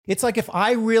It's like if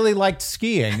I really liked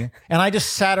skiing and I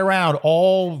just sat around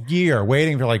all year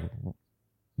waiting for like,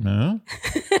 no,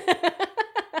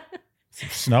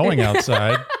 it's snowing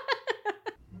outside.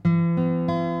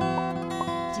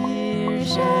 Dear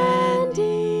Shandy.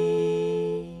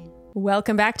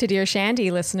 Welcome back to Dear Shandy,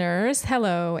 listeners.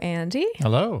 Hello, Andy.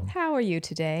 Hello. How are you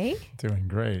today? Doing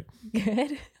great.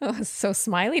 Good. Oh, so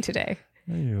smiley today.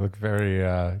 You look very,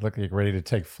 look like you're ready to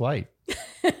take flight.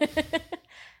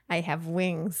 I have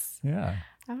wings. Yeah.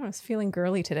 I was feeling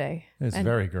girly today. It's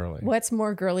very girly. What's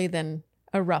more girly than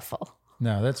a ruffle?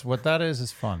 No, that's what that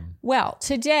is fun. Well,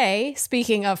 today,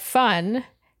 speaking of fun,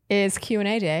 is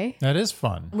Q&A day. That is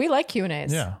fun. We like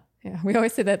Q&As. Yeah. Yeah. We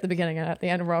always say that at the beginning and at the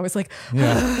end. We're always like,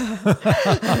 yeah.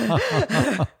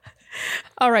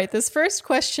 All right. This first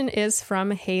question is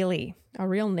from Haley, a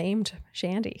real named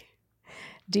Shandy.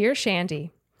 Dear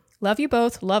Shandy, love you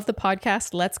both. Love the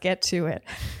podcast. Let's get to it.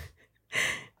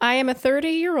 I am a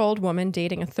 30-year-old woman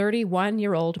dating a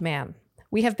 31-year-old man.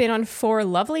 We have been on 4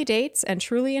 lovely dates and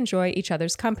truly enjoy each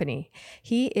other's company.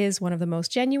 He is one of the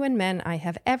most genuine men I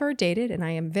have ever dated, and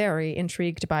I am very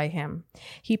intrigued by him.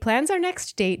 He plans our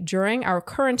next date during our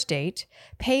current date,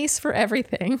 pays for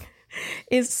everything,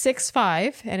 is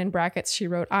 6'5", and in brackets she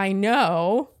wrote, I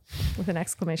know, with an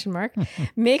exclamation mark,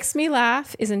 makes me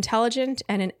laugh, is intelligent,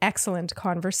 and an excellent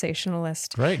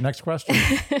conversationalist. Great. Next question.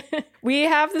 We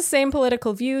have the same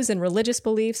political views and religious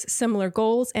beliefs, similar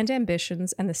goals and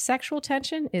ambitions, and the sexual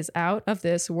tension is out of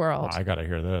this world. Oh, I got to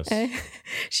hear this.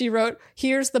 She wrote,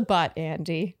 here's the but,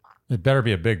 Andy. It better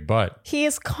be a big butt. He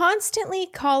is constantly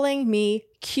calling me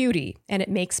cutie, and it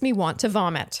makes me want to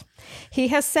vomit. He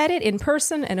has said it in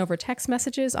person and over text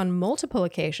messages on multiple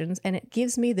occasions, and it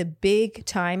gives me the big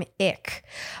time ick.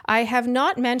 I have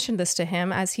not mentioned this to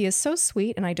him as he is so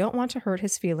sweet and I don't want to hurt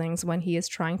his feelings when he is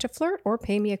trying to flirt or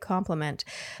pay me a compliment.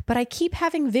 But I keep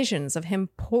having visions of him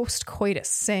post-coitus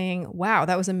saying, wow,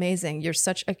 that was amazing. You're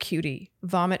such a cutie.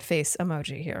 Vomit face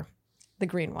emoji here. The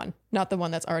green one, not the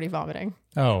one that's already vomiting.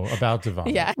 Oh, about to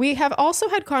vomit. Yeah. We have also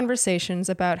had conversations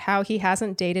about how he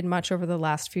hasn't dated much over the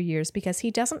last few years because he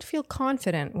doesn't feel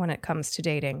confident when it comes to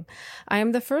dating. I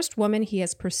am the first woman he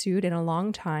has pursued in a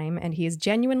long time, and he is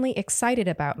genuinely excited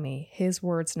about me. His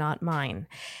words, not mine.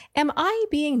 Am I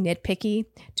being nitpicky?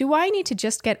 Do I need to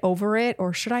just get over it,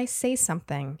 or should I say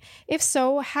something? If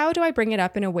so, how do I bring it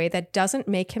up in a way that doesn't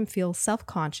make him feel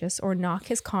self-conscious or knock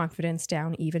his confidence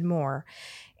down even more?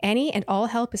 Any and all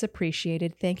help is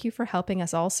appreciated. Thank you for helping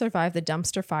us all survive the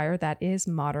dumpster fire that is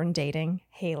modern dating.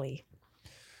 Haley.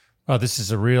 Oh, this is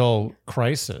a real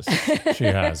crisis she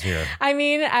has here. I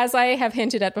mean, as I have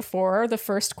hinted at before, the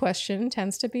first question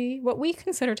tends to be what we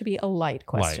consider to be a light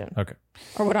question. Light. Okay.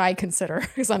 Or what I consider,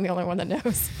 because I'm the only one that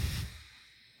knows.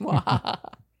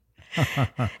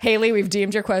 Haley, we've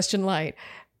deemed your question light.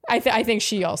 I think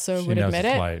she also would admit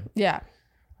it. Light. Yeah.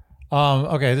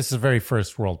 Okay, this is a very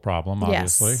first world problem,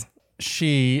 obviously. Yes.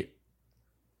 She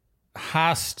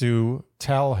has to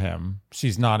tell him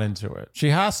she's not into it. She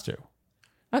has to.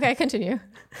 Okay, continue.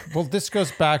 Well, this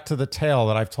goes back to the tale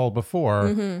that I've told before,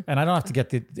 and I don't have to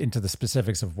get into the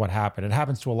specifics of what happened. It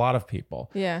happens to a lot of people.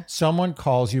 Yeah. Someone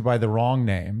calls you by the wrong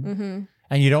name,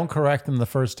 and you don't correct them the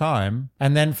first time,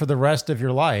 and then for the rest of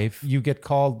your life, you get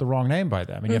called the wrong name by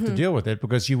them, and you have to deal with it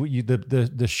because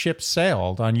the ship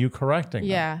sailed on you correcting them.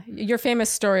 Yeah. Your famous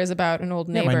story is about an old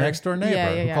neighbor. Yeah, my next door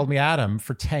neighbor who called me Adam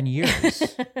for 10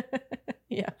 years.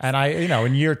 Yeah. And I,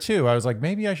 in year 2, I was like,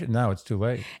 maybe I should. No, it's too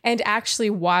late. And actually,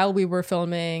 while we were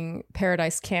filming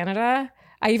Paradise Canada,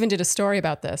 I even did a story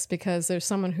about this because there's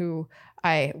someone who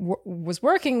I was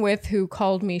working with who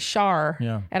called me Shar.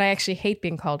 Yeah. And I actually hate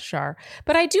being called Shar.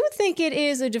 But I do think it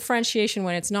is a differentiation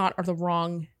when it's not the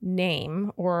wrong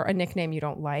name or a nickname you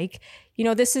don't like.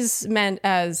 This is meant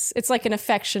as, it's like an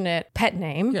affectionate pet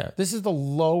name. Yeah, this is the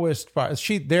lowest part.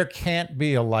 There can't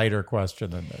be a lighter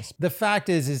question than this. The fact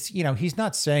is he's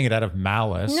not saying it out of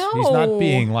malice. No. He's not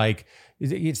being like,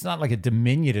 it's not like a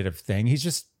diminutive thing. He's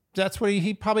just, that's what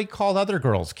he probably called other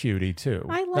girls cutie too.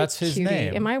 I like That's his cutie.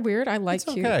 name. Am I weird? I like It's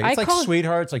cutie. okay. It's like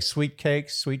sweethearts, like sweet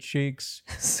cakes, sweet cheeks,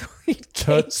 Sweet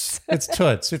toots. cakes. It's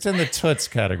toots. It's in the toots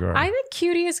category. I think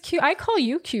cutie is cute. I call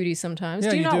you cutie sometimes.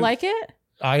 Yeah, do you you not do. like it?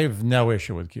 I have no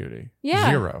issue with cutie.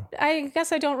 Yeah. 0. I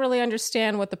guess I don't really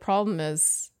understand what the problem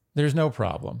is. There's no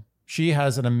problem. She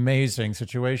has an amazing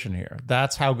situation here.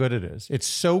 That's how good it is. It's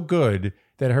so good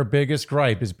that her biggest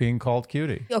gripe is being called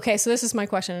cutie. Okay, so this is my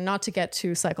question, and not to get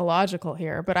too psychological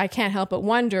here, but I can't help but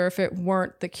wonder if it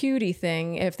weren't the cutie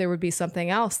thing, if there would be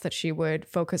something else that she would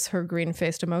focus her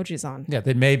green-faced emojis on. Yeah,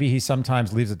 that maybe he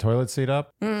sometimes leaves the toilet seat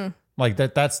up. Like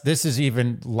this is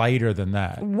even lighter than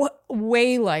that.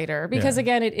 Way lighter, because Yeah.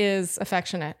 again, it is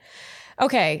affectionate.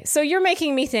 Okay, so you're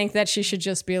making me think that she should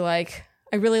just be like,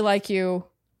 I really like you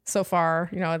so far.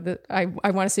 You know, I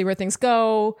want to see where things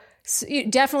go. So,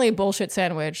 definitely a bullshit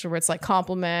sandwich where it's like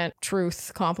compliment,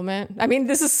 truth, compliment. I mean,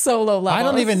 this is so low level. I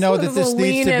don't even know that this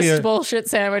needs to be a bullshit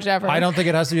sandwich ever. I don't think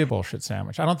it has to be a bullshit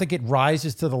sandwich. I don't think it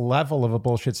rises to the level of a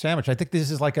bullshit sandwich. I think this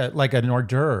is like an hors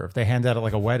d'oeuvre they hand out at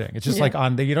like a wedding. It's just like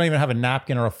you don't even have a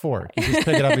napkin or a fork. You just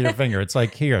pick it up with your finger. It's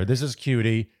like, here, this is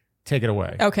cutie. Take it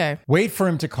away. Okay. Wait for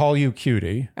him to call you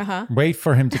cutie. Wait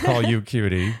for him to call you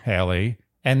cutie, Haley.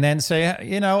 And then say,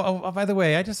 you know, oh, by the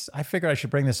way, I figured I should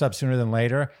bring this up sooner than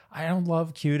later. I don't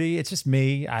love cutie. It's just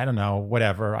me. I don't know,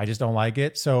 whatever. I just don't like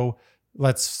it. So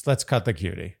let's cut the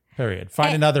cutie. Period.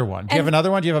 Find another one. Do you have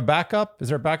another one? Do you have a backup? Is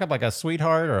there a backup like a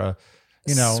sweetheart or a,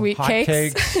 you know, sweet hot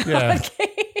cakes? Yeah. Hot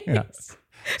cakes. Yeah.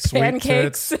 Sweet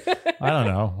Pancakes. tits. I don't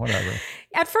know. Whatever.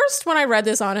 At first, when I read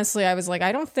this, honestly, I was like,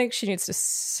 I don't think she needs to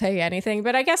say anything,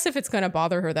 but I guess if it's going to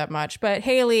bother her that much. But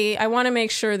Haley, I want to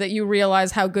make sure that you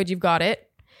realize how good you've got it.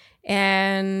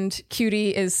 And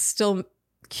cutie is still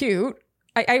cute.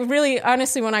 I really,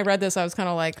 honestly, when I read this, I was kind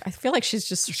of like, I feel like she's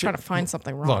just trying to find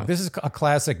something wrong. Look, this is a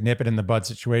classic nip it in the bud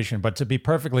situation. But to be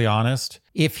perfectly honest,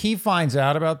 if he finds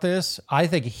out about this, I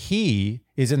think he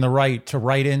is in the right to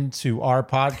write into our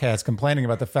podcast complaining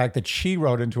about the fact that she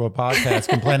wrote into a podcast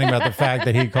complaining about the fact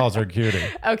that he calls her cutie.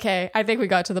 Okay, I think we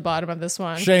got to the bottom of this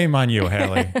one. Shame on you,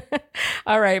 Haley.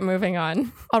 All right, moving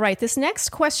on. All right, this next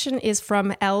question is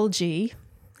from LG,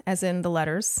 as in the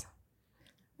letters.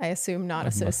 I assume not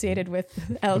associated with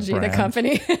LG, the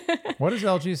company. What does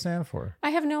LG stand for?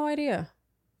 I have no idea.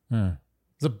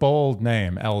 It's a bold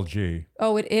name, LG.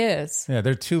 Oh, it is. Yeah,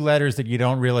 they're two letters that you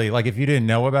don't really, like if you didn't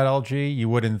know about LG, you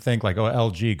wouldn't think like, oh,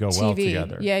 LG go well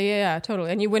together. Yeah, totally.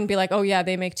 And you wouldn't be like, oh yeah,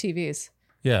 they make TVs.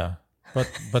 Yeah,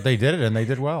 but they did it and they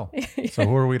did well. So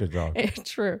who are we to judge?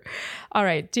 True. All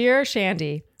right, dear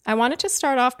Shandy. I wanted to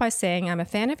start off by saying I'm a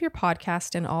fan of your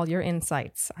podcast and all your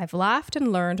insights. I've laughed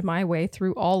and learned my way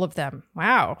through all of them.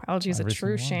 Wow, LG's a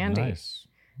true Shandy. Nice.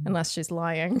 Unless she's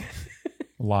lying.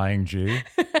 Lying G.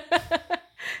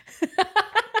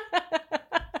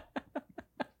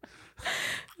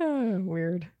 Oh,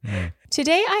 weird. Yeah.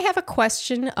 Today, I have a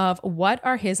question of what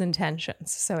are his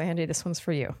intentions? So, Andy, this one's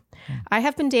for you. I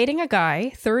have been dating a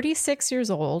guy, 36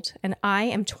 years old, and I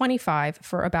am 25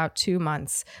 for about 2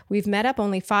 months. We've met up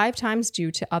only 5 times due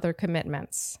to other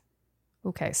commitments.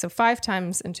 Okay, so 5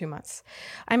 times in 2 months.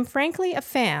 I'm frankly a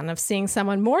fan of seeing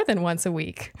someone more than once a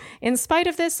week. In spite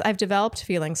of this, I've developed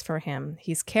feelings for him.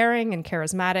 He's caring and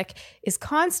charismatic, is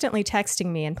constantly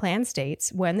texting me and plans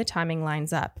dates when the timing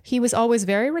lines up. He was always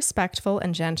very respectful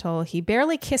and gentle. He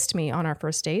barely kissed me on our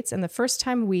first dates, and the first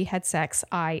time we had sex,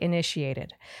 I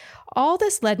initiated. All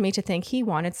this led me to think he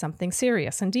wanted something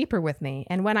serious and deeper with me.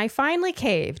 And when I finally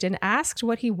caved and asked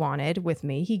what he wanted with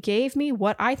me, he gave me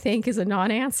what I think is a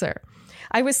non-answer.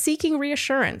 I was seeking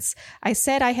reassurance. I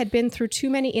said I had been through too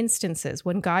many instances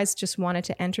when guys just wanted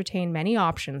to entertain many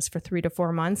options for 3 to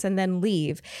 4 months and then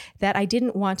leave, that I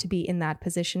didn't want to be in that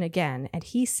position again. And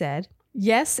he said,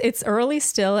 yes, it's early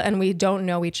still and we don't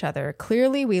know each other.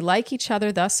 Clearly, we like each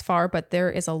other thus far, but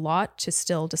there is a lot to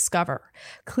still discover.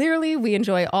 Clearly, we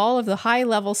enjoy all of the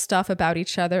high-level stuff about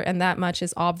each other, and that much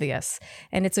is obvious.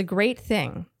 And it's a great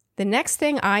thing. The next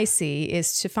thing I see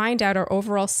is to find out our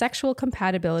overall sexual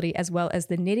compatibility as well as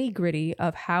the nitty-gritty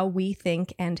of how we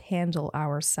think and handle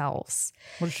ourselves.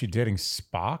 What is she dating,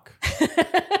 Spock?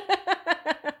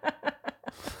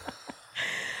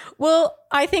 Well,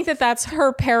 I think that that's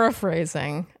her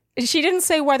paraphrasing. She didn't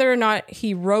say whether or not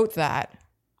he wrote that.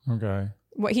 Okay.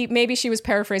 Maybe she was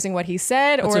paraphrasing what he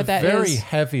said, That's a very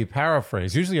heavy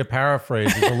paraphrase. Usually a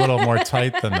paraphrase is a little more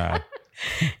tight than that.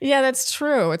 Yeah, that's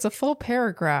true. It's a full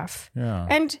paragraph. Yeah.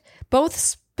 And both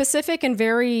specific and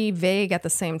very vague at the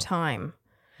same time.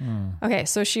 Okay,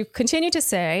 so she continued to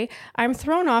say, I'm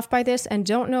thrown off by this and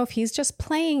don't know if he's just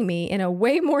playing me in a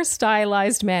way more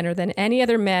stylized manner than any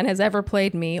other man has ever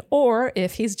played me, or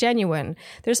if he's genuine.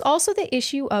 There's also the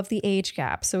issue of the age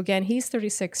gap. So again, he's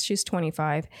 36, she's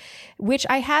 25, which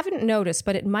I haven't noticed,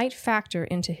 but it might factor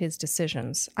into his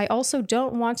decisions. I also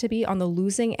don't want to be on the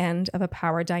losing end of a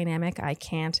power dynamic I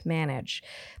can't manage.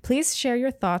 Please share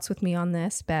your thoughts with me on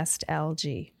this. Best,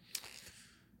 LG.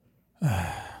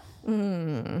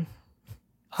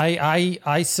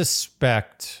 I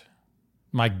suspect,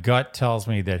 my gut tells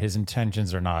me that his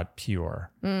intentions are not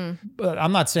pure. But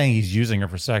I'm not saying he's using her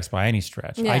for sex by any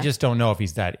stretch. Yeah. I just don't know if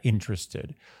he's that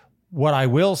interested. What I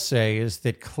will say is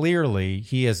that clearly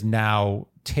he has now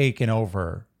taken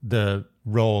over the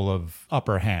role of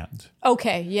upper hand.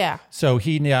 Okay, yeah. So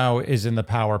he now is in the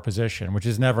power position, which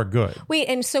is never good. Wait,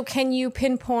 and so can you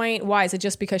pinpoint why? Is it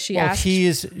just because she asked?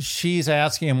 She's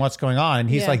asking him what's going on, and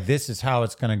he's Yeah. like, "This is how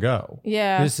it's going to go.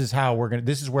 Yeah. This is how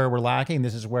this is where we're lacking.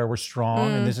 This is where we're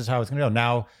strong, and this is how it's going to go."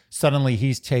 Now suddenly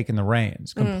he's taken the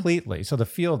reins completely, so the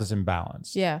field is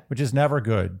imbalanced. Yeah. which is never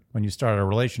good when you start a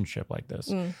relationship like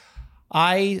this.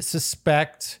 I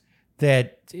suspect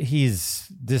that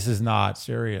this is not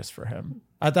serious for him.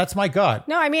 That's my gut.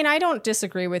 No, I mean, I don't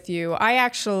disagree with you. I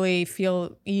actually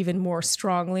feel even more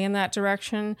strongly in that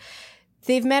direction.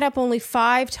 They've met up only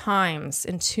 5 times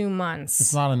in 2 months.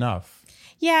 It's not enough.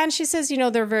 Yeah, and she says,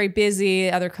 they're very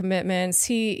busy, other commitments.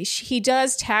 He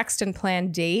does text and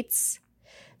plan dates.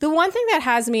 The one thing that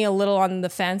has me a little on the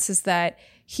fence is that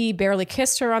he barely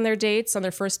kissed her on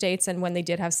their first dates, and when they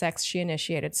did have sex, she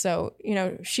initiated. So,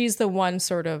 she's the one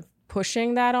sort of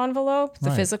pushing that envelope,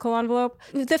 the physical envelope.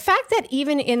 The fact that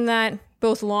even in that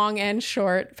both long and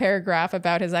short paragraph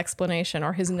about his explanation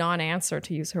or his non-answer,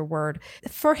 to use her word,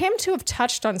 for him to have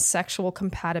touched on sexual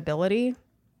compatibility.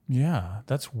 Yeah,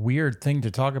 that's a weird thing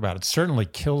to talk about. It certainly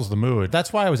kills the mood.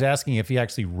 That's why I was asking if he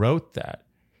actually wrote that.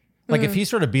 Like if he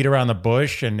sort of beat around the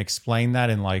bush and explained that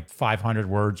in like 500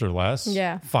 words or less,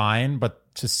 fine.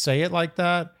 But to say it like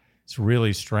that, it's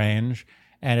really strange.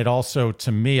 And it also,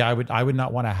 to me, I would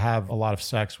not want to have a lot of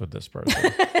sex with this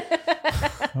person.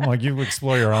 I'm like, you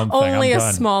explore your own thing. Only I'm a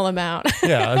done. small amount.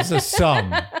 Yeah, it's a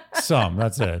some.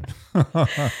 That's it.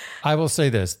 I will say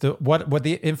this: what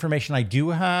the information I do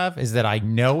have is that I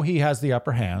know he has the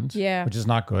upper hand, which is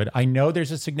not good. I know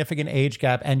there's a significant age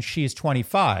gap, and she's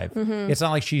 25. It's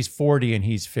not like she's 40 and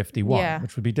he's 51,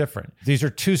 which would be different. These are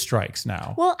 2 strikes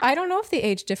now. Well, I don't know if the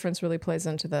age difference really plays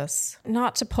into this.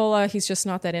 Not to Paula, he's just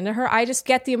not that into her. I just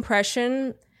get the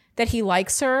impression that he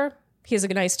likes her. He has a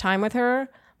nice time with her,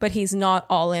 but he's not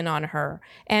all in on her.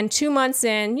 And 2 months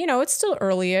in, it's still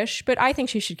early-ish, but I think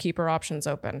she should keep her options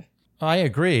open. I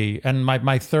agree. And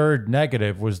my third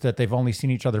negative was that they've only seen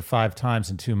each other 5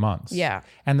 times in 2 months. Yeah.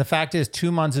 And the fact is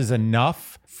 2 months is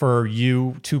enough for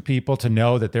you 2 people to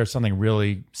know that there's something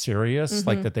really serious,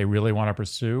 like that they really want to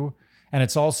pursue. And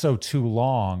it's also too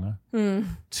long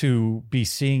to be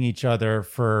seeing each other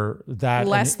for that.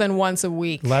 Less than once a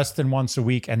week.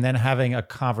 And then having a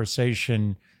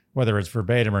conversation, whether it's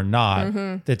verbatim or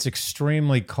not, that's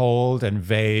extremely cold and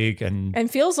vague and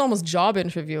feels almost job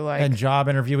interview-like. And job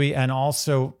interviewee and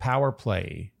also power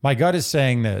play. My gut is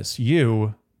saying this.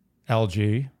 You,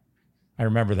 LG, I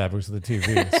remember that because of the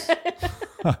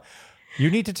TVs.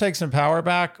 You need to take some power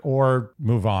back or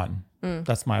move on.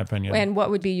 That's my opinion. And what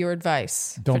would be your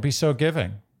advice? Don't be so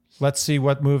giving. Let's see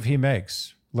what move he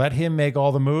makes. Let him make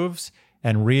all the moves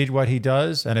and read what he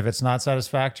does. And if it's not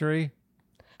satisfactory,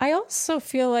 I also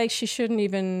feel like she shouldn't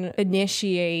even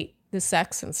initiate the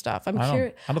sex and stuff. I'm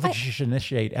curious. I don't think she should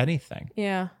initiate anything.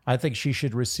 Yeah. I think she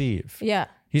should receive. Yeah.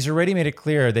 He's already made it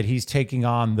clear that he's taking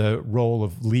on the role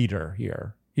of leader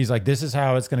here. He's like, this is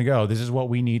how it's going to go. This is what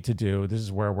we need to do. This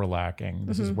is where we're lacking.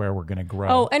 This is where we're going to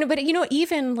grow. Oh, but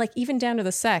even down to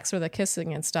the sex or the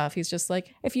kissing and stuff, he's just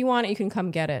like, if you want it, you can come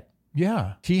get it.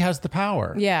 Yeah. He has the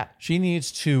power. Yeah. She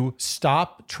needs to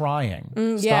stop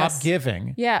trying, stop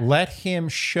giving, let him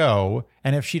show.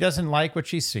 And if she doesn't like what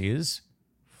she sees,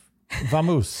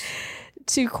 vamos.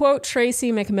 To quote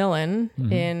Tracy McMillan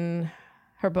in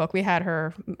her book, we had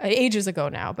her ages ago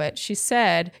now, but she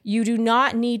said, you do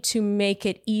not need to make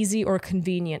it easy or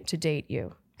convenient to date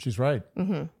you. She's right.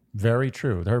 Very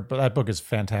true. That book is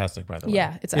fantastic, by the way.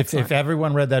 Yeah, it's excellent. If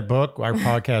everyone read that book, our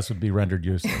podcast would be rendered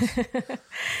useless.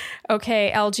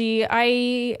 Okay, LG,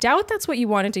 I doubt that's what you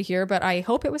wanted to hear, but I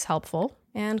hope it was helpful,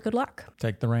 and good luck.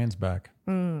 Take the reins back.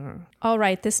 All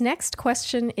right, this next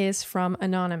question is from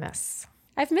Anonymous.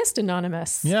 I've missed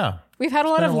Anonymous. Yeah. We've had a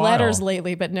lot of letters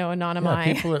lately, but no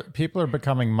anonymi. Yeah, people are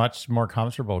becoming much more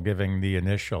comfortable giving the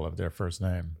initial of their first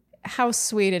name. How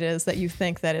sweet it is that you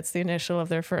think that it's the initial of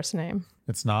their first name.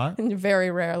 It's not? Very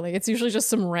rarely. It's usually just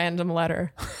some random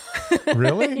letter.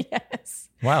 Really? Yes.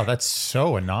 Wow, that's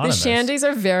so anonymous. The Shandys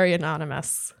are very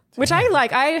anonymous, which I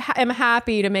like. I am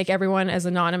happy to make everyone as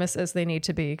anonymous as they need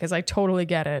to be because I totally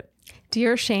get it.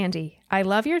 Dear Shandy, I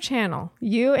love your channel.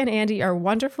 You and Andy are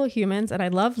wonderful humans, and I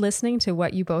love listening to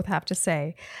what you both have to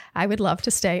say. I would love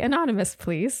to stay anonymous,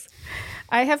 please.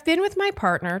 I have been with my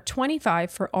partner,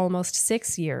 25, for almost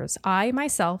 6 years. I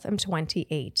myself am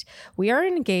 28. We are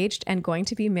engaged and going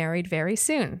to be married very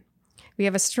soon. We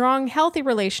have a strong, healthy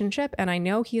relationship, and I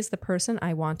know he is the person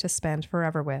I want to spend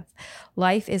forever with.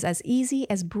 Life is as easy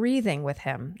as breathing with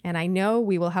him, and I know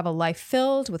we will have a life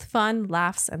filled with fun,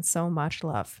 laughs, and so much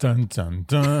love. Dun, dun,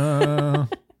 dun.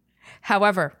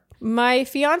 However, My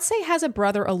fiance has a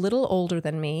brother a little older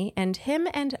than me, and him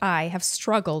and I have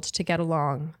struggled to get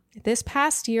along. This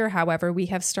past year, however, we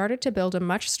have started to build a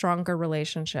much stronger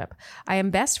relationship. I am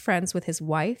best friends with his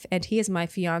wife, and he is my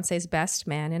fiance's best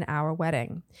man in our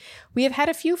wedding. We have had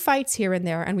a few fights here and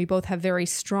there, and we both have very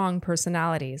strong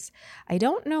personalities. I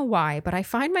don't know why, but I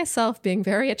find myself being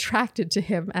very attracted to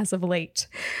him as of late.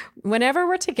 Whenever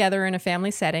we're together in a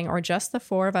family setting or just the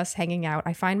four of us hanging out,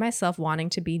 I find myself wanting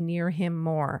to be near him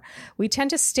more. We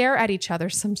tend to stare at each other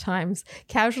sometimes,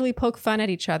 casually poke fun at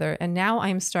each other, and now I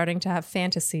am starting to have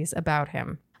fantasies about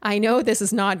him. I know this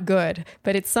is not good,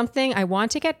 but it's something I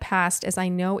want to get past as I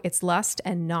know it's lust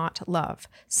and not love.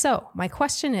 So my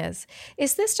question is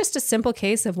this just a simple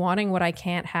case of wanting what I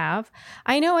can't have?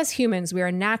 I know as humans we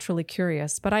are naturally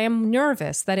curious, but I am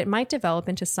nervous that it might develop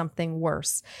into something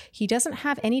worse. He doesn't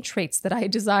have any traits that I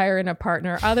desire in a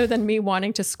partner other than me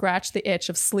wanting to scratch the itch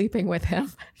of sleeping with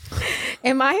him.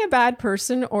 Am I a bad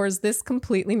person or is this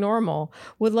completely normal?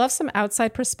 Would love some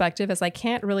outside perspective as I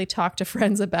can't really talk to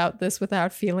friends about this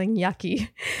without feeling yucky.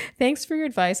 Thanks for your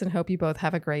advice and hope you both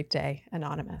have a great day.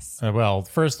 Anonymous. Well,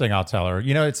 first thing I'll tell her,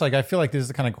 it's like, I feel like this is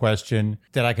the kind of question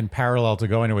that I can parallel to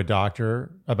going to a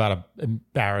doctor about an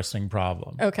embarrassing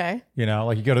problem. Okay.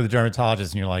 Like you go to the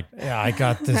dermatologist and you're like, yeah, I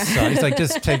got this. He's like,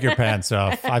 just take your pants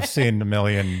off. I've seen a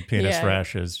million penis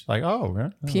rashes. Like, oh,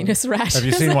 yeah. Penis rashes. Have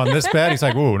you seen one this bad? He's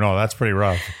like, ooh, no, that's pretty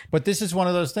rough. But this is one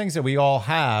of those things that we all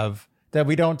have that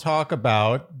we don't talk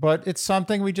about, but it's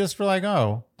something we just were like,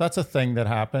 oh, that's a thing that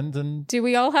happened. And do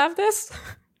we all have this?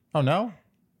 Oh, no?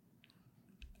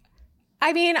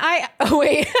 I mean,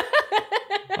 wait.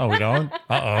 Oh, we don't?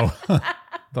 Uh-oh.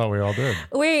 Thought we all did.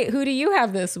 Wait, who do you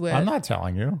have this with? I'm not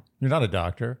telling you. You're not a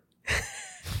doctor.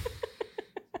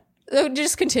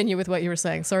 Just continue with what you were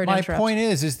saying. Sorry to interrupt. My point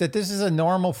is that this is a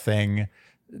normal thing.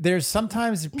 There's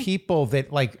sometimes people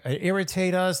that like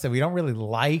irritate us that we don't really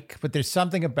like, but there's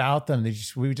something about them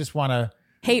that we just want to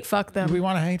hate fuck them. We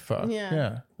want to hate fuck.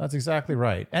 Yeah, that's exactly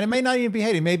right. And it may not even be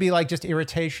hate. It may be like just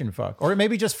irritation fuck, or it may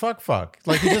be just fuck.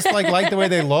 Like you just like the way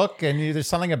they look, and there's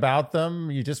something about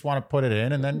them. You just want to put it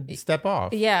in and then step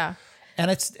off. Yeah. And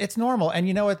it's normal. And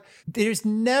you know what? It's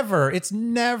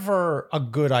never a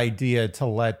good idea to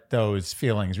let those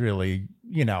feelings really,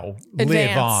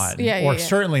 live on. Or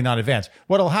certainly not advance.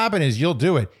 What'll happen is you'll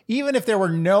do it. Even if there were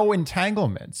no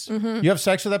entanglements, you have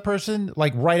sex with that person,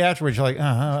 like right afterwards, you're like,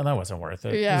 that wasn't worth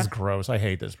it. Yeah. This is gross. I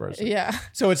hate this person. Yeah.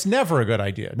 So it's never a good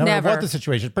idea, no matter what the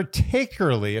situation,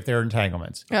 particularly if there are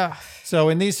entanglements. Ugh. So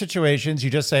in these situations,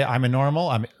 you just say, I'm a normal.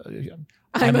 I'm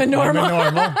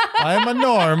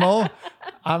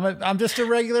just a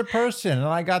regular person and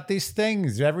I got these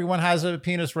things. Everyone has a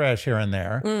penis rash here and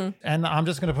there. And I'm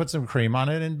just going to put some cream on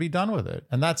it and be done with it.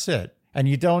 And that's it. And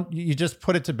you just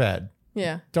put it to bed.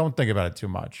 Yeah. Don't think about it too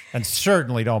much. And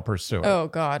certainly don't pursue it. Oh,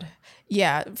 God.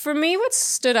 Yeah. For me, what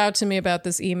stood out to me about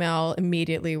this email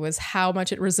immediately was how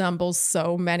much it resembles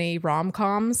so many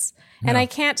rom-coms. And I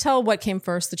can't tell what came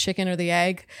first, the chicken or the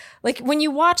egg. Like when you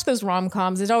watch those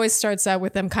rom-coms, it always starts out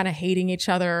with them kind of hating each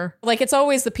other. Like it's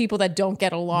always the people that don't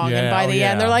get along. And by the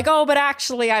end, they're like, oh, but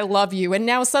actually I love you. And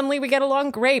now suddenly we get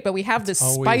along great, but we have this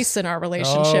spice in our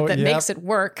relationship that makes it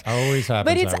work. Always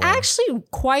happens. But it's actually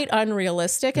quite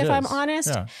unrealistic, if I'm honest.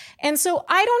 Yeah. And so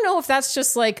I don't know if that's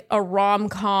just like a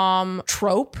rom-com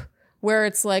trope where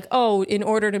it's like, oh, in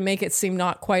order to make it seem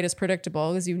not quite as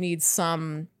predictable because you need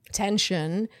some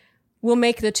tension, we'll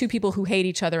make the two people who hate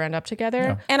each other end up together.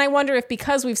 Yeah. And I wonder if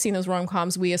because we've seen those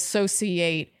rom-coms, we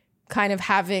associate kind of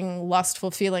having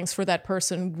lustful feelings for that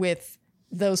person with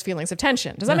those feelings of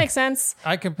tension. Does that make sense?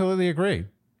 I completely agree.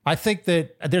 I think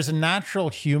that there's a natural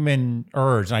human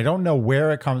urge, and I don't know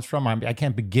where it comes from. I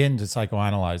can't begin to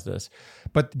psychoanalyze this.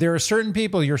 But there are certain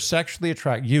people you're sexually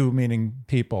attracted, you meaning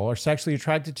people, are sexually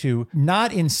attracted to,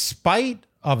 not in spite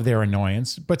of their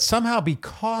annoyance, but somehow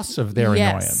because of their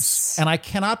annoyance. And I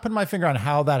cannot put my finger on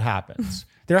how that happens.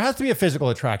 There has to be a physical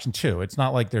attraction too. It's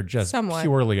not like they're just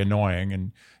purely annoying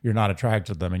and you're not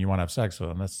attracted to them and you want to have sex with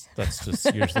them. That's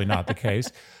just usually not the case.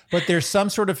 But there's some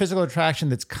sort of physical attraction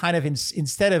that's kind of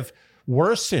instead of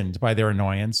worsened by their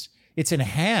annoyance, it's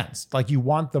enhanced. Like you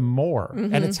want them more.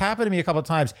 And it's happened to me a couple of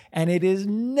times, and it is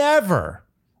never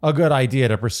a good idea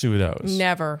to pursue those.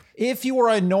 Never. If you were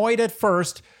annoyed at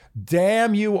first,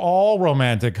 damn you all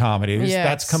romantic comedies. Yes.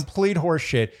 That's complete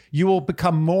horseshit. You will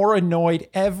become more annoyed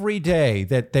every day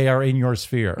that they are in your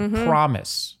sphere.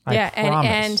 Promise. I promise.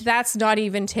 And that's not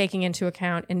even taking into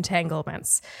account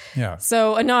entanglements. Yeah.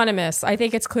 So Anonymous, I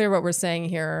think it's clear what we're saying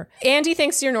here. Andy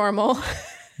thinks you're normal.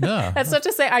 Yeah. That's not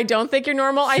to say I don't think you're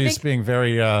normal. I She's think being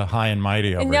very high and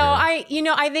mighty over here.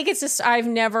 I think it's just I've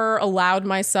never allowed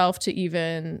myself to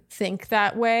even think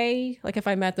that way. Like if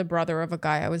I met the brother of a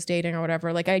guy I was dating or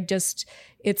whatever, like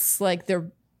it's like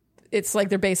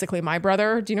they're basically my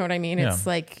brother. Do you know what I mean? Yeah. It's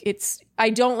like I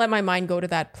don't let my mind go to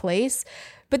that place.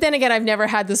 But then again, I've never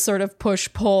had this sort of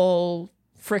push-pull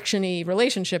frictiony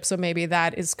relationship, so maybe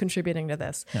that is contributing to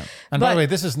this. Yeah. And by the way,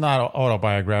 this is not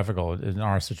autobiographical in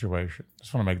our situation.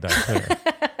 Just want to make that clear.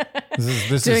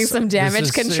 This Doing some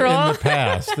damage control in the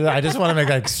past. I just want to make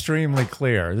that extremely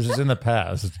clear. This is in the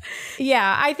past.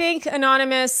 Yeah, I think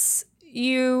Anonymous,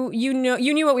 you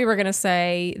knew what we were going to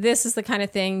say. This is the kind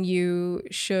of thing you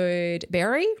should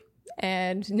bury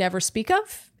and never speak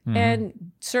of.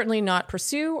 And certainly not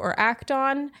pursue or act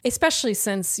on, especially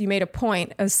since you made a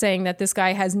point of saying that this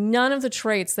guy has none of the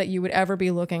traits that you would ever be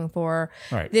looking for.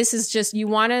 Right. This is just, you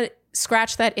want to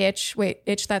scratch that itch. Wait,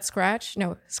 itch that scratch?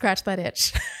 No, scratch that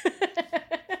itch.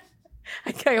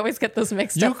 I always get those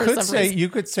mixed up for some reason. You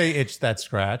could say itch that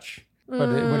scratch, but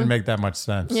it wouldn't make that much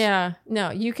sense. Yeah, no,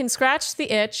 you can scratch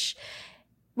the itch.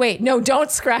 Wait, no,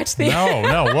 don't scratch the itch.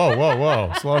 No,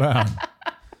 whoa. Slow down.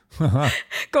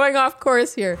 Going off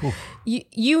course here.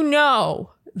 You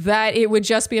know that it would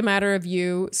just be a matter of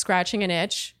you scratching an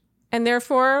itch, and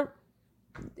therefore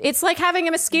it's like having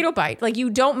a mosquito bite. Like you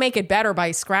don't make it better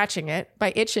by scratching it,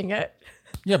 by itching it.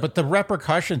 Yeah, but the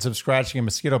repercussions of scratching a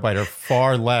mosquito bite are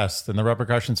far less than the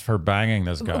repercussions for banging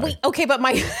this guy. Wait, okay, but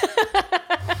my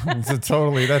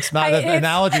that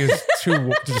analogy is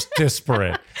too just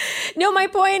disparate. No, my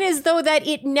point is though that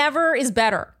it never is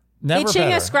better.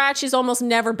 Itching a scratch is almost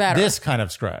never better. This kind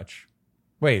of scratch.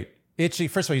 Wait, itchy.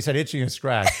 First of all, you said itching a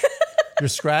scratch. You're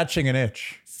scratching an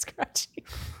itch.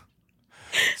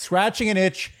 Scratching an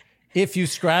itch. If you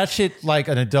scratch it like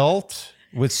an adult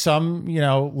with some,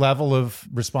 level of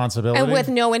responsibility. And with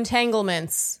no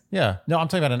entanglements. Yeah. No, I'm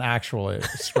talking about an actual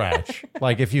scratch.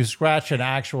 Like if you scratch an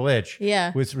actual itch.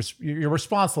 Yeah. You're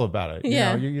responsible about it.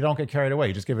 Yeah. You don't get carried away.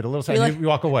 You just give it a little second. You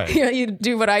walk away. You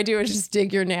do what I do and just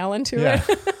dig your nail into it.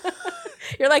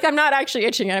 You're like, I'm not actually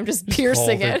itching it. I'm just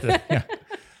piercing it. Yeah.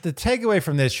 The takeaway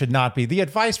from this should not be, the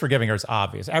advice we're giving her is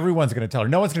obvious. Everyone's going to tell her.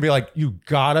 No one's going to be like, you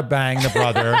got to bang the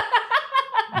brother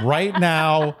right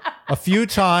now, a few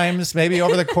times, maybe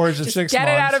over the course of 6 months. Get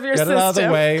it out of your system. Get it out of the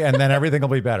way, and then everything will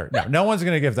be better. No one's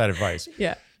going to give that advice.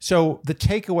 Yeah. So the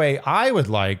takeaway I would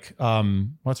like,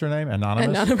 what's her name?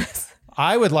 Anonymous.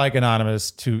 I would like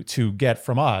Anonymous to get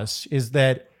from us is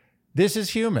that this is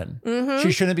human. Mm-hmm.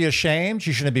 She shouldn't be ashamed.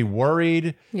 She shouldn't be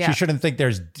worried. Yeah. She shouldn't think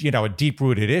there's, a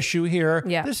deep-rooted issue here.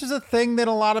 Yeah. This is a thing that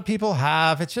a lot of people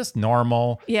have. It's just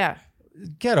normal. Yeah.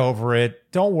 Get over it.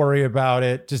 Don't worry about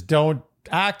it. Just don't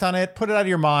act on it. Put it out of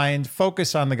your mind.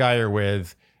 Focus on the guy you're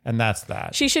with. And that's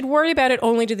that. She should worry about it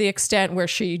only to the extent where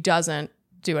she doesn't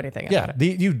do anything about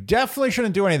it. You definitely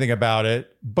shouldn't do anything about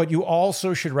it, but you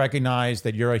also should recognize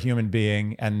that you're a human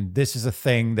being and this is a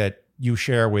thing that you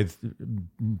share with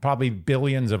probably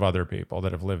billions of other people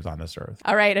that have lived on this earth.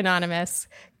 All right, Anonymous.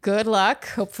 Good luck.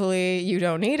 Hopefully you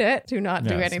don't need it. Do not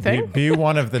do anything. Be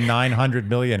one of the 900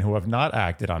 million who have not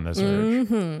acted on this urge.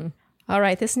 Mm-hmm. All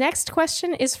right, this next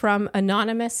question is from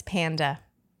Anonymous Panda,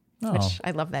 which I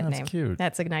love that name. Cute.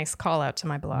 That's a nice call out to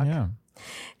my blog. Yeah.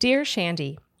 Dear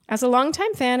Shandy, as a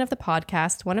longtime fan of the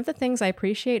podcast, one of the things I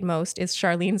appreciate most is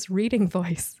Charlene's reading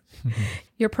voice.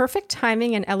 Your perfect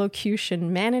timing and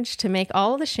elocution managed to make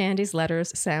all of the Shandy's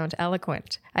letters sound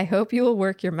eloquent. I hope you will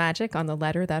work your magic on the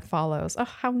letter that follows. Oh,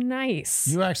 how nice.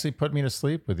 You actually put me to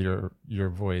sleep with your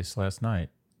voice last night.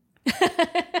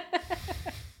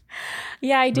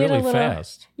 Yeah, I did really a little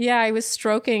fast. Yeah, I was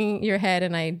stroking your head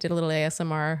and I did a little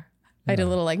ASMR. I did a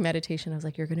little meditation. I was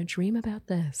like, you're going to dream about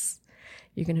this.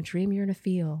 You're going to dream you're in a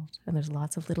field and there's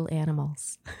lots of little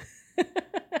animals.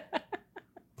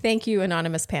 Thank you,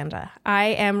 Anonymous Panda. I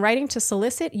am writing to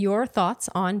solicit your thoughts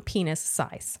on penis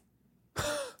size.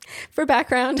 For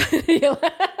background.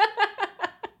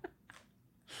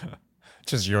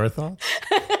 Just your thoughts?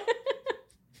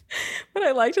 What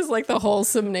I liked is the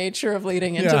wholesome nature of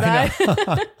leading into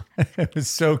that. It was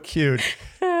so cute.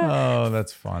 Oh,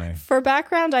 that's funny. For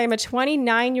background, I am a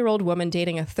 29-year-old woman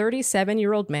dating a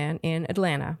 37-year-old man in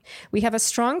Atlanta. We have a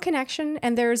strong connection,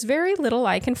 and there's very little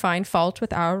I can find fault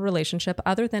with our relationship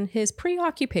other than his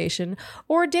preoccupation,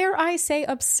 or dare I say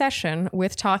obsession,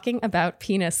 with talking about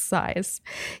penis size.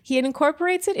 He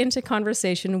incorporates it into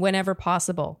conversation whenever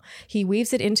possible. He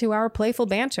weaves it into our playful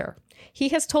banter. He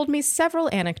has told me several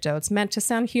anecdotes meant to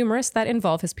sound humorous that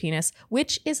involve his penis,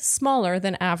 which is smaller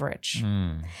than average.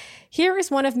 Here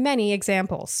is one of many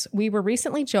examples. We were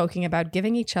recently joking about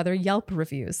giving each other Yelp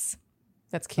reviews.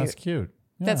 That's cute. That's cute.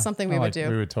 That's something we would do.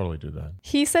 We would totally do that.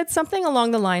 He said something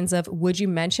along the lines of, would you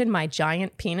mention my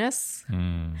giant penis?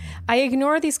 I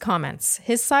ignore these comments.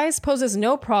 His size poses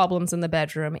no problems in the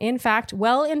bedroom. In fact,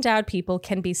 well-endowed people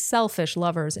can be selfish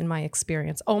lovers in my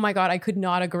experience. Oh my God, I could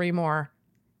not agree more.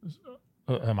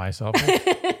 Am I selfish?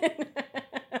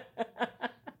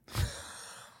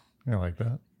 I like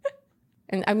that.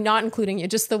 And I'm not including you.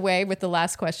 Just the way with the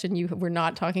last question, you were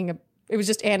not talking. It was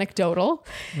just anecdotal.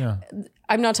 Yeah.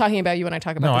 I'm not talking about you when I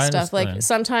talk about this stuff. understand. Like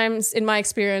sometimes in my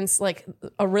experience, like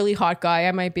a really hot guy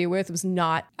I might be with was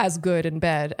not as good in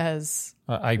bed as,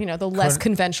 the less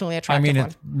conventionally attractive one.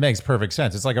 It makes perfect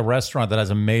sense. It's like a restaurant that has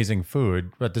amazing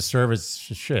food, but the service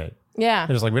is shit. Yeah.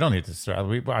 They're just like, we don't need to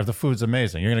serve. The food's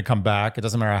amazing. You're going to come back. It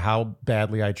doesn't matter how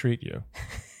badly I treat you.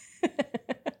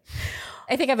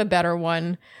 I think I have a better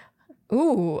one.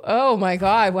 Ooh, oh my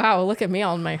God. Wow. Look at me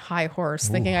on my high horse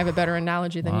thinking I have a better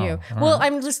analogy than you. Well,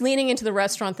 I'm just leaning into the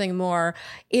restaurant thing more.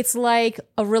 It's like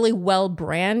a really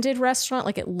well-branded restaurant.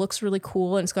 Like it looks really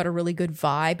cool and it's got a really good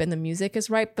vibe and the music is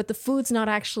right, but the food's not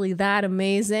actually that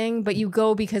amazing, but you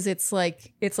go because it's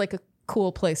like a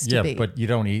cool place to be. Yeah, but you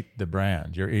don't eat the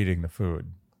brand. You're eating the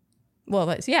food. Well,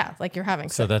 like you're having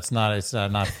So it's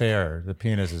not fair. The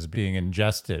penis is being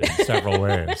ingested in several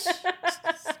ways.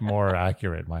 It's more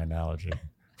accurate, my analogy.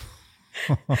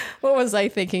 What was I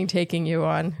thinking taking you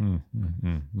on?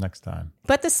 Next time.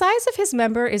 But the size of his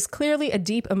member is clearly a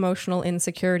deep emotional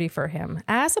insecurity for him.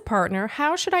 As a partner,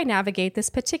 how should I navigate this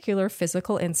particular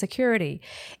physical insecurity?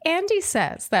 Andy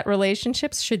says that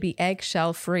relationships should be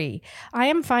eggshell free. I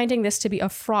am finding this to be a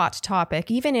fraught topic,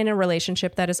 even in a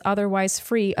relationship that is otherwise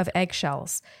free of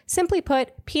eggshells. Simply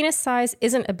put, penis size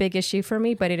isn't a big issue for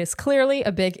me, but it is clearly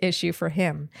a big issue for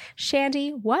him.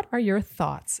 Shandy, what are your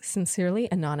thoughts? Sincerely,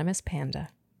 Anonymous Panda.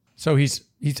 So he's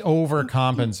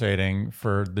overcompensating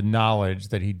for the knowledge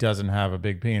that he doesn't have a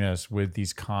big penis with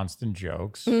these constant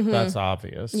jokes. That's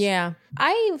obvious. Yeah.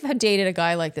 I've dated a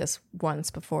guy like this once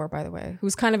before, by the way,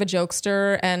 who's kind of a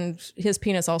jokester, and his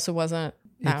penis also wasn't,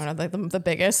 I don't know, like the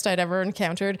biggest I'd ever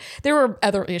encountered. There were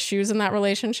other issues in that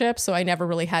relationship, so I never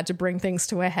really had to bring things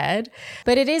to a head.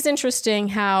 But it is interesting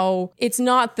how it's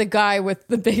not the guy with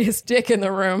the biggest dick in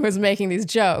the room who's making these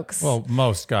jokes. Well,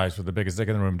 most guys with the biggest dick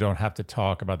in the room don't have to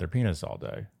talk about their penis all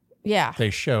day. Yeah. They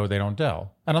show, they don't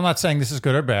tell. And I'm not saying this is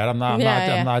good or bad. I'm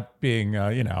not being,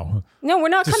 No, we're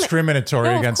not discriminatory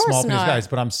No, of against course small penis not. guys.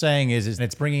 But I'm saying is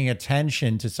it's bringing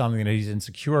attention to something that he's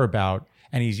insecure about.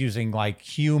 And he's using like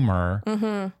humor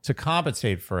to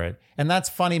compensate for it. And that's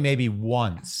funny maybe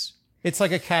once. It's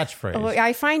like a catchphrase. Oh,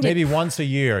 I find maybe once a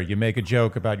year you make a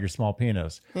joke about your small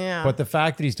penis. Yeah. But the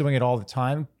fact that he's doing it all the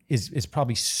time is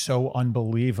probably so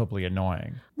unbelievably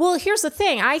annoying. Well, here's the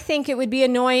thing. I think it would be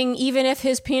annoying even if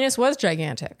his penis was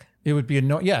gigantic. It would be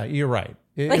annoying. Yeah, you're right.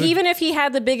 Even if he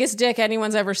had the biggest dick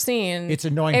anyone's ever seen, it's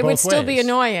annoying. It both would still ways. be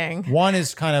annoying. One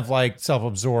is kind of like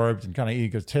self-absorbed and kind of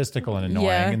egotistical and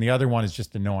annoying, and the other one is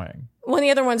just annoying. Well,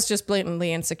 the other one's just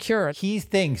blatantly insecure. He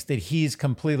thinks that he's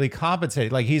completely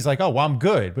compensated. Like he's like, oh, well, I'm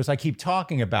good because I keep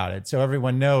talking about it, so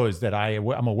everyone knows that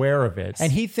I'm aware of it.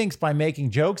 And he thinks by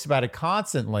making jokes about it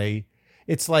constantly,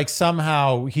 it's like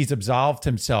somehow he's absolved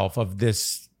himself of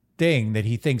this thing that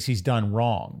he thinks he's done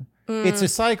wrong. It's a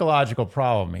psychological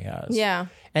problem he has. Yeah.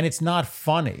 And it's not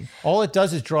funny. All it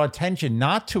does is draw attention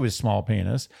not to his small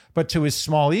penis, but to his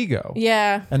small ego.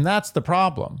 Yeah. And that's the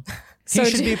problem. So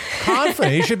he should be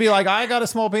confident. He should be like, I got a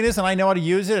small penis and I know how to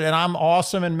use it and I'm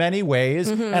awesome in many ways.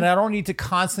 And I don't need to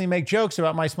constantly make jokes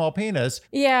about my small penis.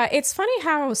 Yeah, it's funny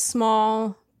how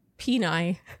small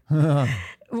peni,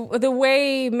 the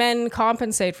way men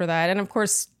compensate for that. And of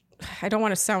course, I don't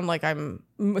want to sound like I'm,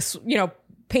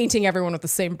 painting everyone with the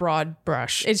same broad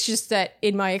brush. It's just that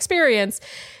in my experience,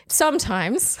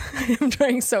 sometimes I'm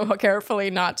trying so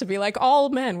carefully not to be like all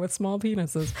men with small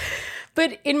penises.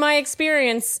 But in my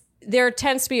experience, there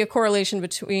tends to be a correlation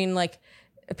between like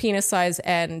a penis size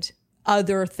and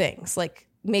other things, like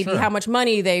maybe how much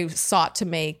money they sought to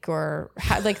make or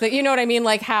how, like, you know what I mean?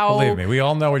 Like how... Believe me, we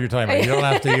all know what you're talking about. You don't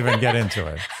have to even get into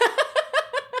it.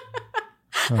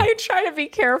 I try to be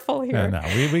careful here. No,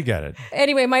 we get it.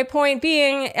 Anyway, my point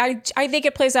being, I think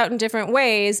it plays out in different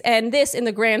ways. And this, in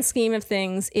the grand scheme of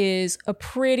things, is a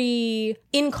pretty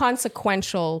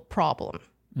inconsequential problem.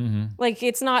 Like,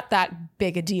 it's not that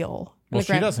big a deal. Well,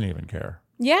 she doesn't even care.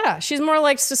 Yeah, she's more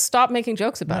like, just stop making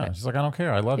jokes about it. She's like, I don't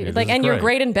care. I love you. Like, and you're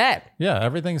great in bed. Yeah,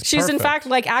 everything's She's perfect. in fact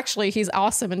like, actually, he's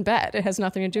awesome in bed. It has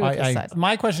nothing to do with his size.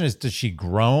 My question is, does she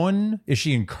groan? Is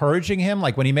she encouraging him?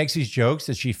 Like when he makes these jokes,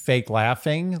 is she fake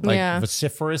laughing like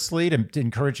vociferously to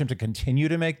encourage him to continue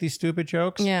to make these stupid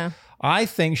jokes? Yeah. I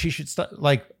think she should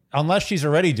like unless she's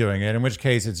already doing it, in which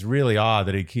case it's really odd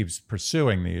that he keeps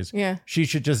pursuing these. Yeah. She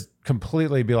should just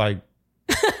completely be like,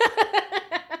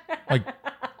 like,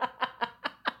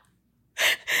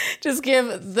 Just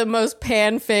give the most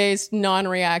pan-faced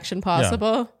non-reaction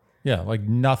possible. yeah, like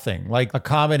nothing. Like a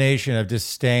combination of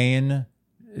disdain,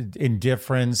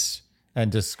 indifference,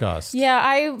 and disgust. Yeah,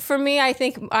 I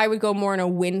think I would go more in a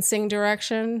wincing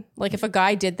direction. Like if a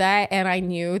guy did that and I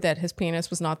knew that his penis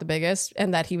was not the biggest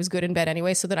and that he was good in bed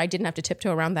anyway, so that I didn't have to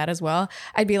tiptoe around that as well,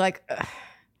 I'd be like, ugh,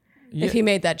 if he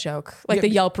made that joke, like the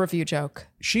Yelp review joke.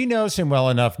 She knows him well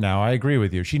enough now. I agree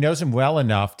with you. She knows him well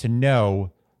enough to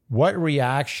know what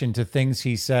reaction to things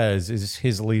he says is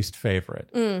his least favorite.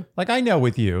 Like I know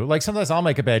with you, like sometimes I'll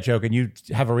make a bad joke and you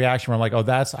have a reaction where I'm like, oh,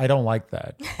 I don't like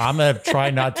that. I'm going to try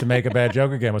not to make a bad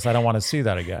joke again because I don't want to see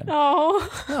that again. Oh.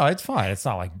 No, it's fine. It's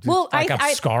not like,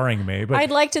 I'm scarring me. But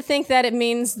I'd like to think that it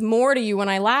means more to you when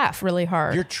I laugh really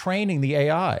hard. you're training the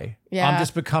AI. Yeah. I'm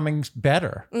just becoming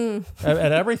better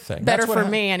at everything. Better That's for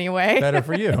me anyway. Better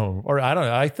for you. Or I don't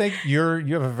know. I think you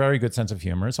have a very good sense of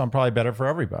humor. So I'm probably better for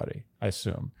everybody, I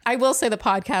assume. I will say the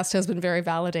podcast has been very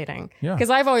validating. Yeah. Because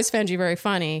I've always found you very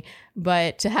funny.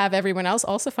 But to have everyone else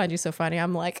also find you so funny,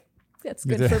 I'm like, that's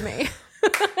good for me.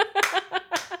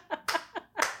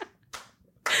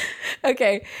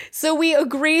 Okay, so we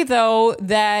agree though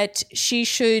that she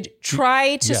should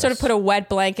try to sort of put a wet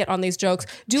blanket on these jokes.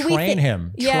 Train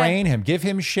him, give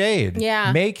him shade,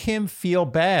 make him feel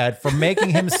bad for making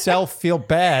himself feel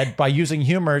bad by using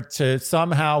humor to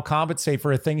somehow compensate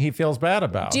for a thing he feels bad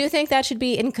about. Do you think that should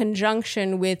be in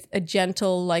conjunction with a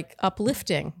gentle, like,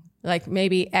 uplifting? Like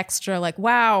maybe extra, like,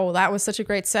 wow, that was such a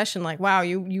great session. Like, wow,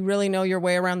 you really know your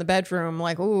way around the bedroom.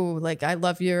 Like, ooh, like, I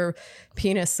love your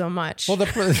penis so much. Well,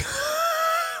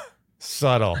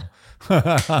 subtle.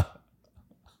 That's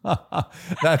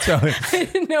only, I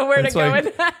didn't know where to go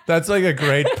with that. That's like a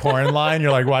great porn line.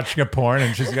 You're like watching a porn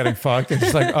and she's getting fucked. And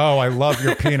she's like, oh, I love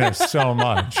your penis so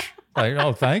much. Like,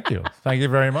 oh, thank you. Thank you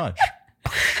very much.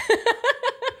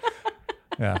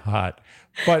 Yeah, hot.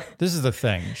 But this is the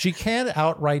thing. She can't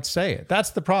outright say it.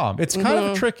 That's the problem. It's kind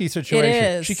of a tricky situation. It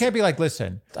is. She can't be like,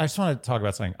 listen, I just want to talk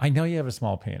about something. I know you have a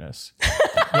small penis.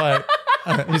 But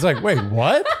he's like, wait,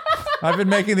 what? I've been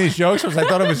making these jokes because I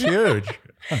thought it was huge.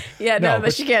 Yeah, no,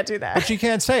 but she can't do that. But she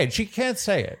can't say it. She can't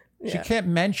say it. Yeah. She can't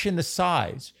mention the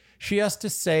size. She has to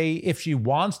say, if she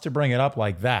wants to bring it up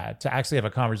like that, to actually have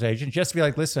a conversation, she has to be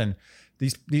like, listen,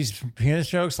 these penis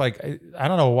jokes, like, I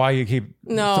don't know why you keep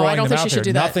throwing them out there. I don't think she should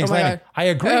do that. Nothing's Oh my landing. God. I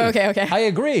agree. Oh, okay. I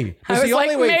agree. I was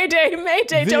like, Mayday,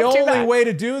 don't do that. The only way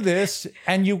to do this,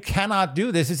 and you cannot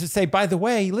do this, is to say, by the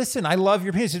way, listen, I love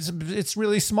your penis. It's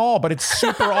really small, but it's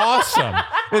super awesome.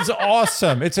 It's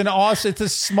awesome. It's the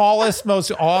smallest,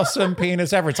 most awesome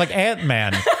penis ever. It's like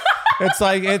Ant-Man. It's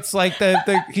like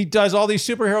he does all these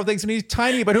superhero things and he's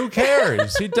tiny, but who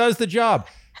cares? He does the job.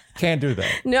 Can't do that.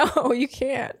 No, you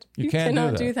can't. You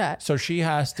cannot do that. So she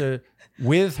has to,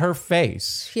 with her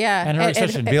face, and her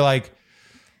expression, be like,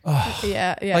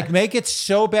 yeah, like make it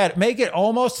so bad, make it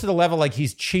almost to the level like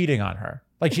he's cheating on her.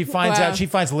 Like she finds out, she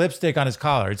finds lipstick on his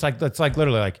collar. It's like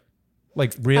literally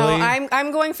like really. Oh,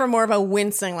 I'm going for more of a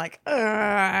wincing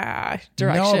direction.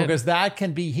 No, because that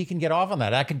can be, he can get off on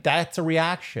that. That's a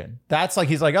reaction. That's like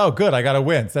he's like, oh, good, I got to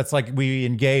wince. That's like we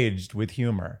engaged with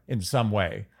humor in some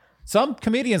way. Some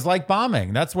comedians like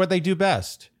bombing. That's what they do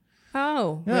best.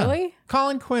 Oh, Yeah. really?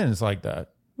 Colin Quinn's like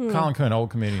that. Colin Quinn, old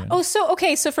comedian. Oh, so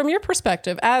from your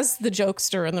perspective, as the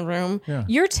jokester in the room,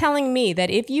 you're telling me that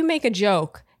if you make a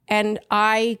joke and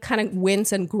I kind of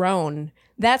wince and groan,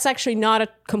 that's actually not a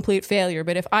complete failure.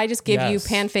 But if I just give you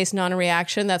pan-faced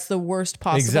non-reaction, that's the worst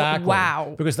possible. Exactly.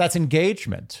 Wow. Because that's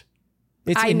engagement.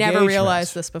 I never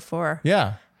realized this before.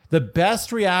 Yeah. The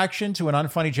best reaction to an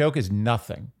unfunny joke is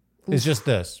nothing. It's just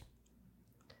this.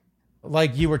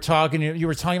 Like you were talking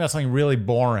about something really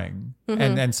boring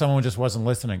and someone just wasn't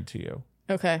listening to you.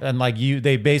 Okay. And like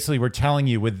they basically were telling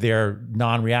you with their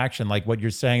non-reaction, like what you're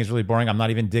saying is really boring. I'm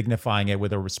not even dignifying it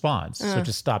with a response. So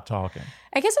just stop talking.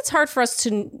 I guess it's hard for us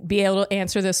to be able to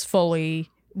answer this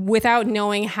fully without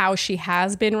knowing how she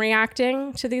has been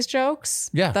reacting to these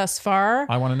jokes thus far.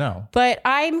 I want to know. But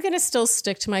I'm going to still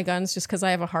stick to my guns just because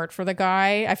I have a heart for the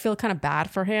guy. I feel kind of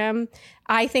bad for him.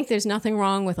 I think there's nothing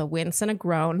wrong with a wince and a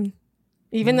groan.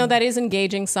 Even though that is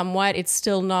engaging somewhat, it's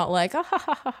still not like, ah, ha,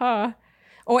 ha, ha, ha.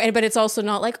 But it's also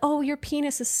not like, oh, your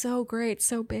penis is so great,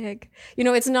 so big. You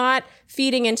know, it's not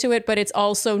feeding into it, but it's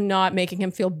also not making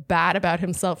him feel bad about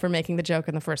himself for making the joke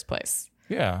in the first place.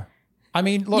 Yeah. I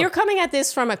mean, look, You're coming at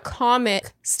this from a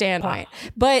comic standpoint,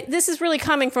 but this is really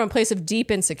coming from a place of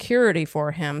deep insecurity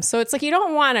for him. So it's like you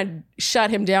don't want to shut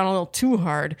him down a little too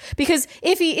hard, because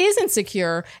if he is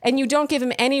insecure and you don't give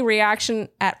him any reaction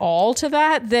at all to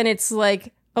that, then it's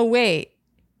like, oh, wait,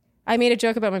 I made a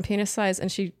joke about my penis size and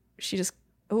she just,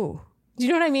 oh. Do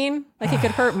you know what I mean? Like it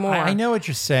could hurt more. I know what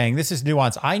you're saying. This is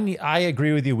nuance. I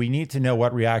agree with you. We need to know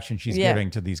what reaction she's giving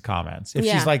to these comments. If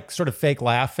she's like sort of fake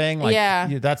laughing, like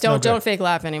that's don't fake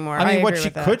laugh anymore. I mean, what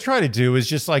she could try to do is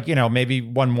just like, maybe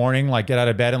one morning, like get out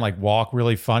of bed and like walk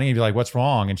really funny and be like, what's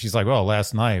wrong? And she's like, well,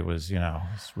 last night was,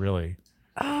 it's really.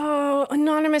 Oh,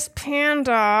 Anonymous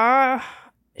Panda.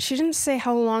 She didn't say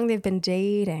how long they've been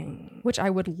dating, which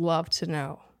I would love to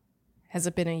know. Has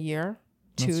it been a year?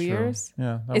 2 years?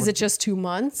 Yeah. Is it just 2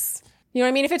 months? You know what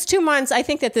I mean? If it's 2 months, I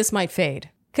think that this might fade.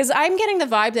 Because I'm getting the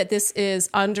vibe that this is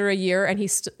under a year and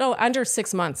he's under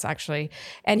 6 months actually.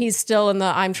 And he's still in the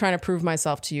I'm trying to prove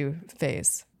myself to you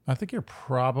phase. I think you're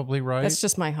probably right. That's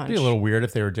just my hunch. It'd be a little weird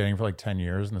if they were dating for like 10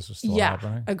 years and this was still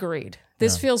happening. Agreed.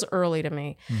 This feels early to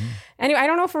me. Mm-hmm. Anyway, I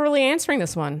don't know if we're really answering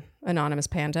this one, Anonymous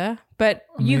Panda, but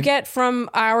you get from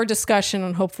our discussion,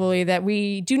 and hopefully, that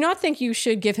we do not think you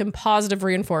should give him positive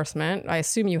reinforcement. I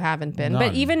assume you haven't been,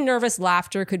 but even nervous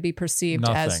laughter could be perceived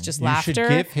as just laughter. You should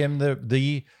give him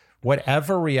the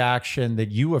whatever reaction that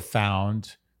you have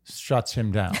found shuts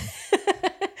him down.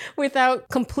 Without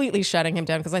completely shutting him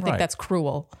down, because I think that's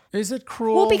cruel. Is it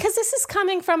cruel? Well, because this is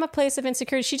coming from a place of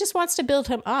insecurity. She just wants to build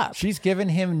him up. She's given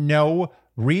him no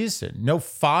reason, no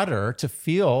fodder to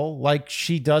feel like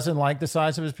she doesn't like the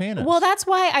size of his penis. Well, that's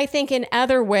why I think in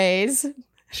other ways,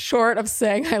 short of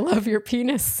saying, I love your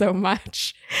penis so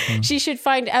much, she should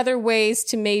find other ways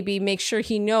to maybe make sure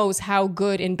he knows how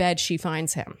good in bed she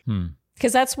finds him.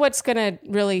 Because that's what's going to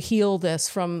really heal this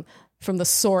from the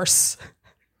source.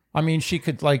 I mean, she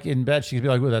could, like, in bed, she could be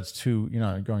like, oh, that's too,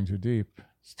 going too deep.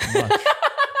 It's too much.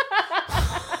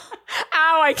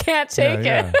 Ow, I can't take it.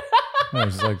 Yeah. No,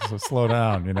 she's like, so slow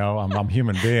down, I'm a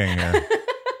human being here.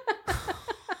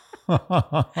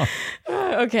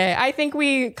 Okay, I think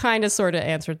we kind of sort of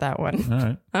answered that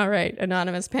one. All right,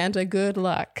 Anonymous Panda, good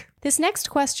luck. This next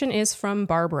question is from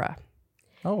Barbara.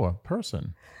 Oh, a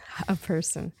person. A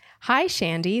person. Hi,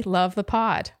 Shandy. Love the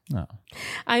pod. No.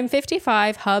 I'm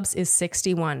 55. Hubs is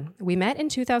 61. We met in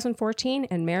 2014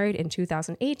 and married in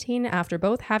 2018 after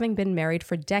both having been married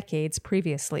for decades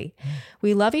previously.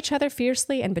 We love each other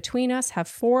fiercely and between us have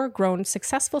 4 grown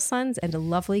successful sons and a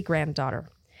lovely granddaughter.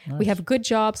 Nice. We have good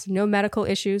jobs, no medical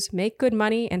issues, make good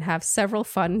money, and have several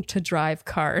fun to drive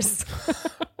cars.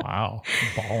 Wow,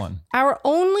 ballin'. Our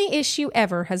only issue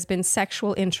ever has been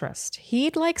sexual interest.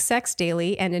 He'd like sex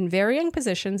daily and in varying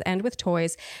positions and with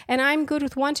toys, and I'm good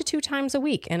with 1 to 2 times a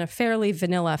week in a fairly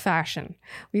vanilla fashion.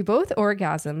 We both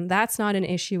orgasm. That's not an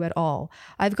issue at all.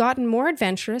 I've gotten more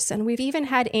adventurous, and we've even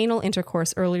had anal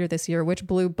intercourse earlier this year, which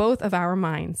blew both of our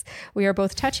minds. We are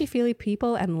both touchy-feely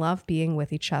people and love being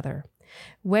with each other.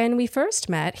 When we first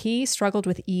met, he struggled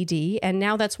with ED, and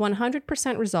now that's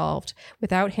 100% resolved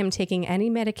without him taking any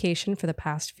medication for the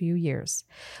past few years.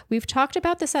 We've talked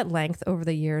about this at length over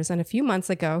the years, and a few months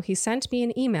ago, he sent me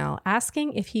an email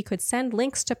asking if he could send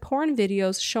links to porn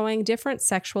videos showing different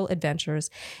sexual adventures,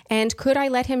 and could I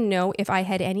let him know if I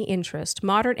had any interest,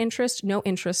 moderate interest, no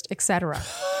interest, etc.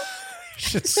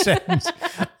 Should send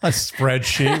a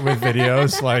spreadsheet with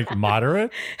videos like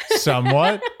moderate,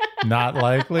 somewhat, not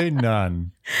likely,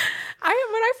 none. What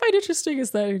I find interesting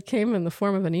is that it came in the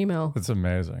form of an email. It's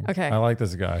amazing. Okay. I like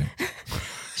this guy.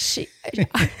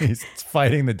 He's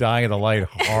fighting the dying of the light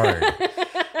hard.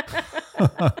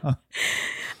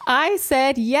 I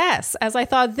said yes, as I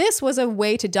thought this was a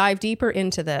way to dive deeper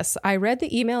into this. I read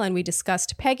the email and we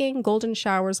discussed pegging, golden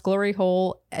showers, glory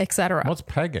hole, etc. What's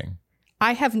pegging?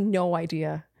 I have no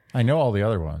idea. I know all the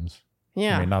other ones.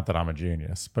 Yeah. I mean, not that I'm a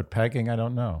genius, but pegging, I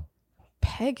don't know.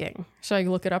 Pegging? Should I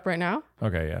look it up right now?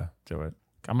 Okay, yeah, do it.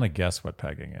 I'm going to guess what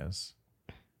pegging is.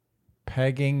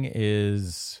 Pegging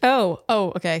is... Oh,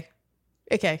 okay.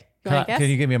 Okay. Can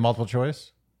you give me a multiple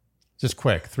choice? Just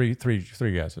quick, three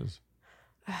guesses.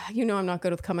 You know I'm not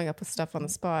good with coming up with stuff on the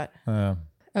spot.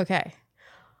 Okay.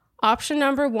 Option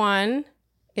number 1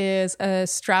 is a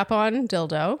strap-on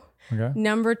dildo. Okay.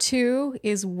 Number 2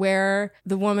 is where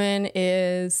the woman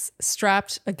is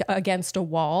strapped against a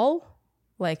wall,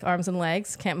 like arms and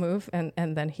legs, can't move, and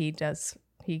then he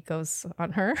goes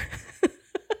on her.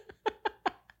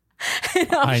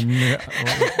 I knew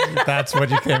that's what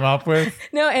you came up with.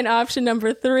 No, and option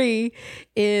number 3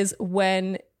 is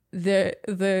when the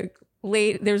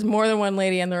there's more than one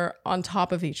lady and they're on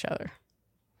top of each other,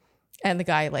 and the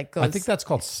guy like goes. I think that's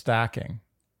called stacking.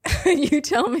 You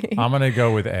tell me. I'm gonna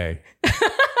go with A.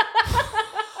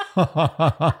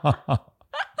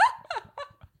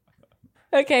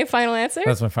 Okay, final answer?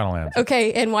 That's my final answer.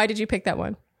 Okay, and why did you pick that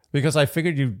one? Because I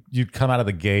figured you'd come out of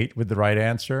the gate with the right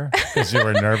answer because you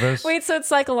were nervous. Wait, so it's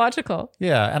psychological.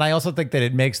 Yeah, and I also think that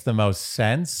it makes the most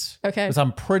sense. Okay. Because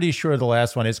I'm pretty sure the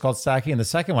last one is called Saki, and the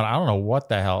second one, I don't know what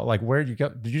the hell. Like, where did you go?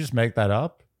 Did you just make that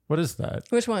up? What is that?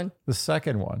 Which one? The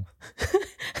second one.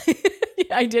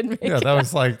 I did make Yeah, it.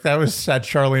 that was had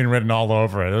Charlene written all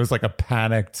over it. It was like a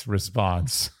panicked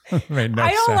response. Made no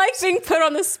I don't sense. like being put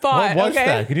on the spot. What was okay?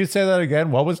 that? Can you say that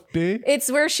again? What was B?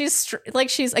 It's where she's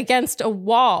she's against a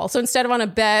wall. So instead of on a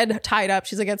bed tied up,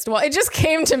 she's against a wall. It just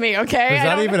came to me, okay? Is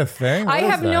that even a thing? I What is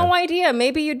have that? no idea.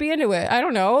 Maybe you'd be into it. I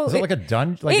don't know. Is it like a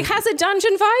dungeon? Like it has a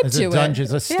dungeon vibe it's to a dungeon.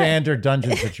 it. It's a standard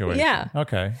dungeon situation. Yeah.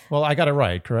 Okay. Well, I got it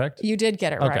right, correct? You did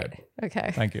get it Okay. right.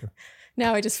 Okay. Thank you.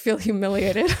 Now I just feel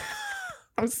humiliated.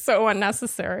 I'm so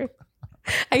unnecessary.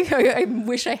 I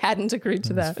wish I hadn't agreed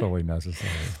to that. It's fully necessary.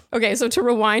 Okay, so to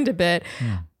rewind a bit,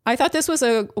 I thought this was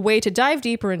a way to dive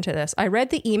deeper into this. I read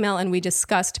the email and we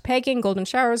discussed pegging, golden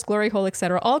showers, glory hole,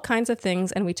 etc., all kinds of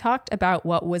things, and we talked about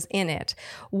what was in it,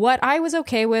 what I was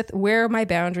okay with, where my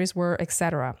boundaries were,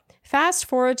 etc. Fast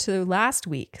forward to last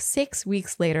week, 6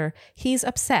 weeks later, he's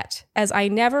upset as I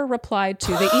never replied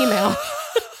to the email.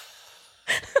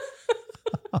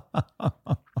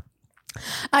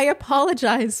 I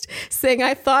apologized, saying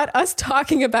I thought us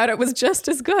talking about it was just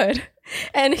as good.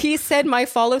 And he said my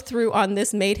follow through on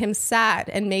this made him sad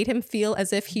and made him feel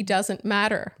as if he doesn't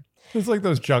matter. It's like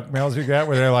those junk mails you get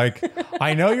where they're like,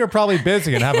 I know you're probably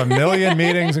busy and have a million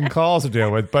meetings and calls to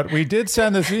deal with, but we did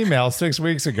send this email 6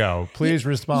 weeks ago. Please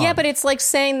respond. Yeah, but it's like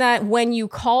saying that when you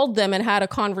called them and had a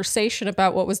conversation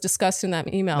about what was discussed in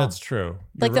that email. That's true.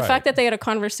 Like You're the right. fact that they had a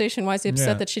conversation, why is he upset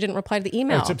Yeah. that she didn't reply to the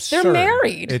email? It's absurd. They're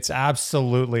married. It's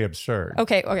absolutely absurd.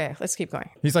 Okay, let's keep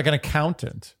going. He's like an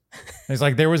accountant. He's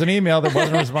like, there was an email that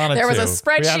wasn't responded There to. was a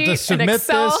We have spreadsheet, to an submit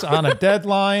Excel. this on a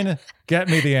deadline. Get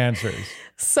me the answers.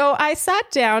 So I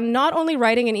sat down, not only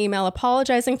writing an email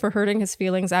apologizing for hurting his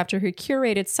feelings after he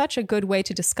curated such a good way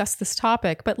to discuss this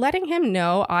topic, but letting him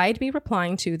know I'd be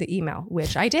replying to the email,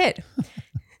 which I did.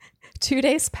 2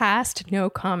 days passed, no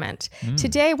comment.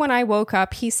 Today, when I woke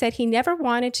up, he said he never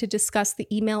wanted to discuss the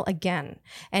email again,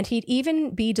 and he'd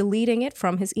even be deleting it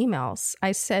from his emails.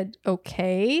 I said,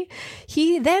 okay.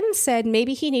 He then said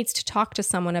maybe he needs to talk to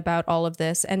someone about all of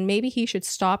this, and maybe he should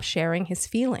stop sharing his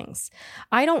feelings.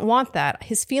 I don't want that.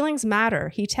 His feelings matter.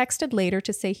 He texted later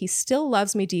to say he still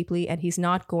loves me deeply and he's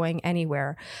not going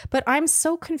anywhere. But I'm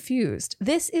so confused.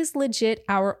 This is legit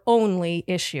our only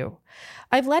issue.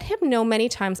 I've let him know many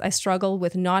times I struggle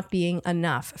with not being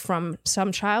enough from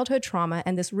some childhood trauma,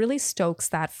 and this really stokes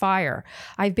that fire.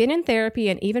 I've been in therapy,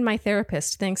 and even my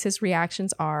therapist thinks his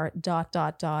reactions are ...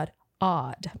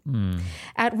 odd.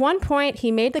 At one point,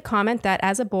 he made the comment that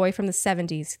as a boy from the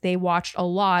 70s, they watched a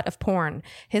lot of porn.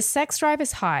 His sex drive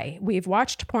is high. We've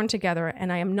watched porn together,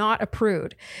 and I am not a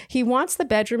prude. He wants the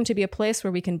bedroom to be a place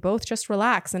where we can both just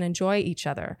relax and enjoy each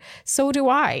other. So do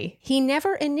I. He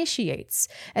never initiates,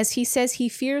 as he says he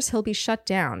fears he'll be shut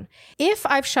down. If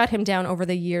I've shut him down over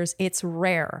the years, it's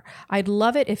rare. I'd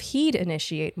love it if he'd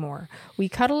initiate more. We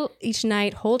cuddle each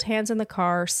night, hold hands in the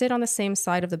car, sit on the same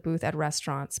side of the booth at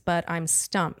restaurants, but I'm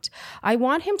stumped. I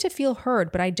want him to feel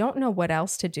heard, but I don't know what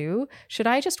else to do. Should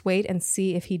I just wait and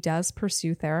see if he does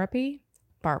pursue therapy?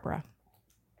 Barbara.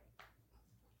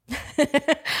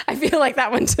 I feel like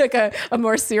that one took a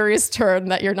more serious turn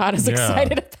that you're not as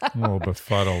excited about. A little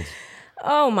befuddled.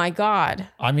 Oh my God.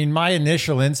 I mean, my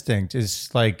initial instinct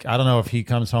is like, I don't know if he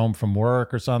comes home from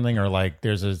work or something, or like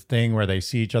there's a thing where they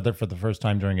see each other for the first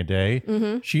time during a day.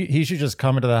 He should just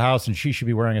come into the house and she should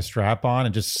be wearing a strap on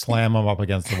and just slam him up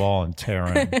against the wall and tear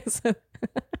him.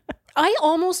 I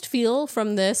almost feel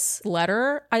from this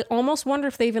letter, I almost wonder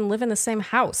if they even live in the same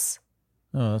house.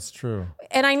 Oh, that's true.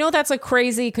 And I know that's a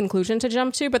crazy conclusion to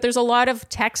jump to, but there's a lot of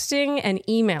texting and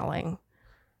emailing.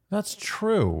 That's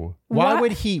true. Why What?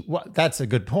 would he? That's a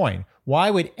good point. Why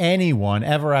would anyone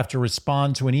ever have to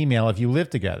respond to an email if you live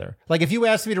together? Like if you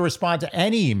asked me to respond to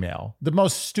any email, the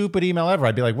most stupid email ever,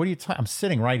 I'd be like, what are you talking? I'm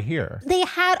sitting right here. They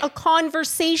had a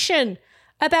conversation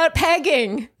about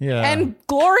pegging Yeah. and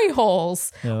glory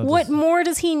holes. Yeah, What more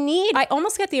does he need? I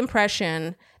almost get the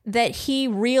impression that he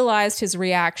realized his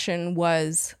reaction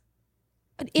was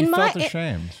He felt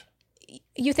ashamed.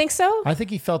 You think so? I think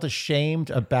he felt ashamed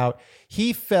about,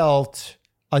 he felt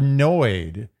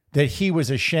annoyed that he was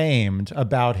ashamed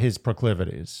about his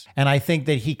proclivities. And I think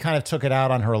that he kind of took it out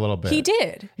on her a little bit. He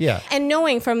did. Yeah. And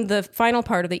knowing from the final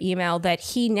part of the email that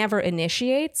he never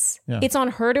initiates, it's on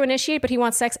her to initiate, but he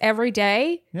wants sex every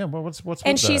day. Yeah, well, what's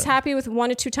and with she's that? happy with 1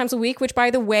 to 2 times a week, which,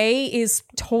 by the way, is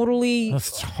totally...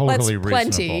 That's totally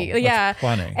plenty. reasonable. Yeah. That's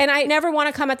plenty. And I never want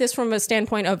to come at this from a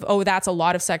standpoint of, oh, that's a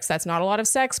lot of sex, that's not a lot of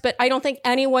sex. But I don't think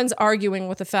anyone's arguing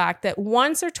with the fact that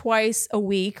once or twice a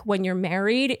week when you're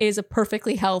married is a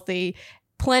perfectly healthy,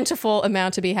 plentiful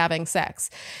amount to be having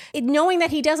sex. Knowing that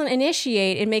he doesn't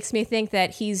initiate, it makes me think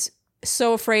that he's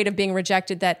so afraid of being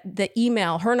rejected that the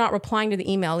email, her not replying to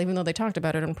the email, even though they talked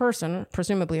about it in person,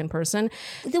 presumably in person.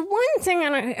 The one thing,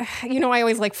 and I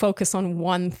always like focus on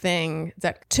one thing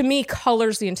that to me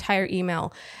colors the entire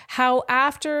email. How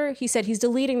after he said he's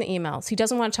deleting the emails, he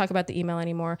doesn't want to talk about the email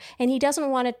anymore, and he doesn't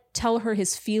want to tell her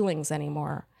his feelings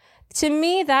anymore. To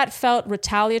me, that felt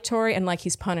retaliatory and like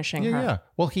he's punishing her. Yeah.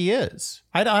 Well, he is.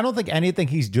 I don't think anything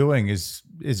he's doing is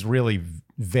really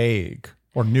vague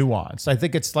or nuanced. I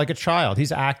think it's like a child.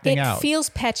 He's acting out. It feels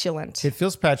petulant. It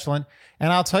feels petulant.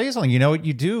 And I'll tell you something. You know what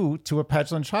you do to a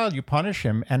petulant child? You punish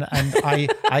him. And I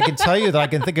can tell you that I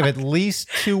can think of at least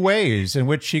 2 ways in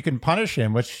which she can punish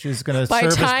him, which is going to service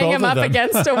both of them. By tying him up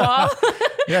against a wall?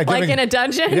 Yeah, like in a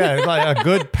dungeon? Yeah, like a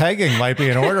good pegging might be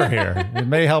in order here. It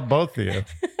may help both of you.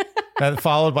 That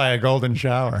followed by a golden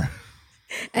shower.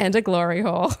 And a glory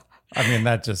hole. I mean,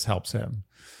 that just helps him.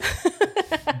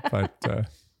 But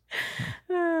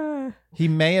he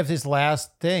may have, his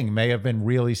last thing may have been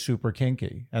really super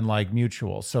kinky and like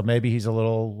mutual. So maybe he's a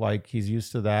little like he's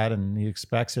used to that and he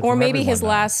expects it. Or from maybe his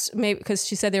everyone now. last, maybe because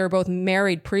she said they were both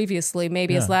married previously.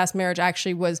 Maybe his last marriage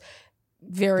actually was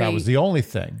very. That was the only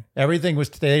thing. Everything was,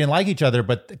 they didn't like each other,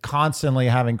 but constantly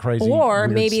having crazy. Or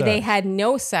weird maybe they sex. had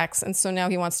no sex, and so now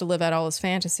he wants to live out all his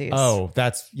fantasies. Oh,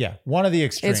 that's, one of the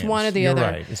extremes. It's one of the You're other.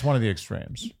 right. It's one of the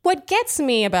extremes. What gets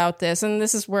me about this, and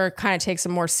this is where it kind of takes a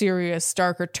more serious,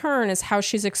 darker turn, is how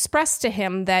she's expressed to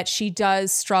him that she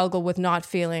does struggle with not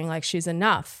feeling like she's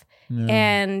enough.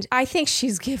 And I think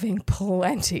she's giving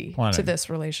plenty to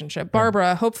this relationship.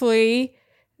 Barbara, hopefully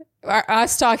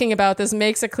us talking about this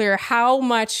makes it clear how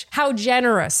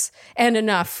generous and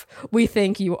enough we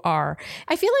think you are.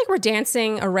 I feel like we're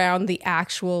dancing around the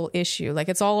actual issue. Like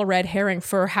it's all a red herring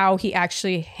for how he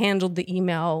actually handled the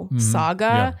email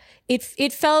saga.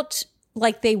 It felt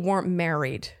like they weren't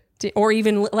married. Or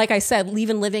even, like I said,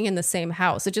 even living in the same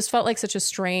house. It just felt like such a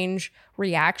strange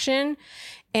reaction.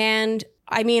 And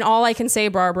I mean, all I can say,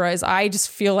 Barbara, is I just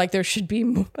feel like there should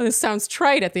be, this sounds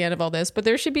trite at the end of all this, but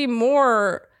there should be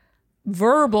more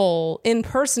verbal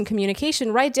in-person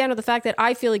communication, right down to the fact that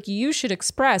I feel like you should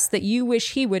express that you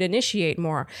wish he would initiate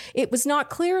more. It was not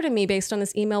clear to me based on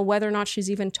this email whether or not she's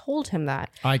even told him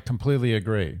that. I completely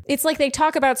agree. It's like they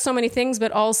talk about so many things,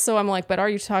 but also I'm like, but are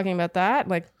you talking about that?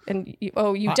 Like, and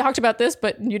you talked about this,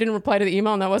 but you didn't reply to the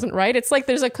email and that wasn't right. It's like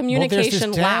there's a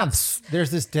communication lapse. There's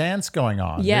this dance going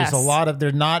on. Yes. There's a lot of,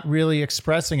 they're not really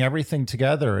expressing everything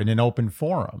together in an open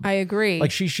forum. I agree. Like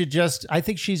she should just, I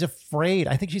think she's afraid.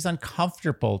 I think she's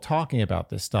uncomfortable talking about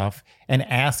this stuff and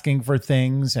asking for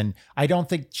things. And I don't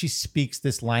think she speaks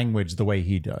this language the way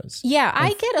he does. Yeah,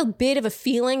 I get a bit of a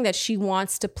feeling that she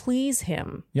wants to please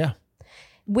him. Yeah.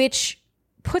 Which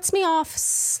puts me off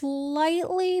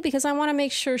slightly because I want to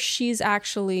make sure she's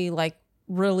actually like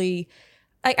really,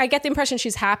 I get the impression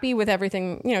she's happy with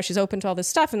everything, she's open to all this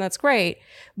stuff and that's great,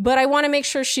 but I want to make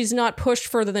sure she's not pushed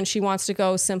further than she wants to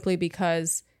go simply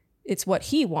because it's what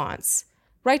he wants.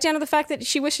 Right down to the fact that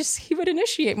she wishes he would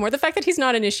initiate more. The fact that he's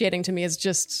not initiating to me is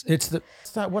just...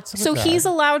 So he's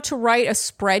allowed to write a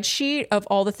spreadsheet of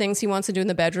all the things he wants to do in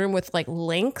the bedroom with like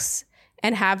links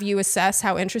and have you assess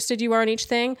how interested you are in each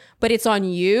thing, but it's on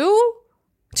you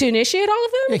to initiate all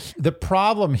of them? The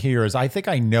problem here is I think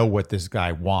I know what this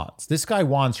guy wants. This guy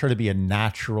wants her to be a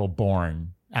natural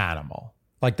born animal.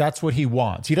 Like that's what he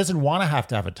wants. He doesn't want to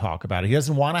have a talk about it. He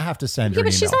doesn't want to have to send her an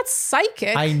email. But she's not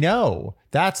psychic. I know.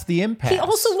 That's the impasse. He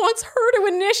also wants her to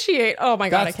initiate. Oh my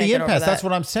God, I can't get over that. That's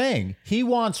what I'm saying. He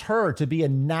wants her to be a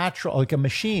natural, like a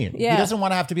machine. Yeah. He doesn't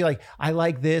want to have to be like, I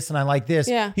like this and I like this.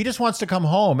 Yeah. He just wants to come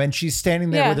home and she's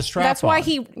standing there with a strap That's why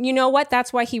on. you know what?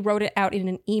 That's why he wrote it out in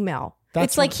an email.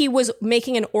 It's like he was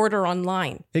making an order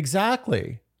online.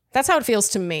 Exactly. That's how it feels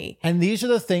to me. And these are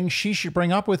the things she should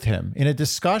bring up with him in a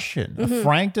discussion, a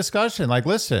frank discussion. Like,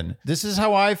 listen, this is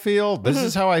how I feel. This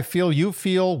is how I feel you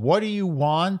feel. What do you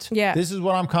want? Yeah. This is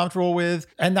what I'm comfortable with.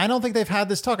 And I don't think they've had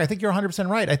this talk. I think you're 100%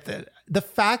 right. The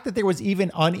fact that there was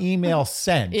even an email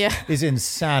sent is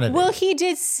insanity. Well, he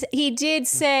did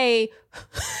say...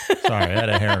 Sorry, I had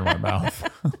a hair in my mouth.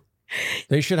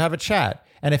 They should have a chat.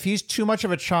 And if he's too much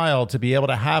of a child to be able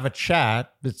to have a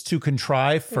chat that's too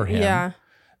contrived for him,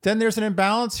 then there's an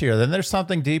imbalance here. Then there's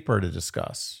something deeper to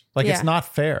discuss. Like, it's not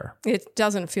fair. It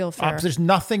doesn't feel fair. There's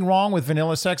nothing wrong with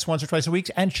vanilla sex once or twice a week,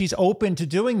 and she's open to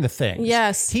doing the things.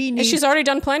 Yes. And she's already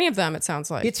done plenty of them, it sounds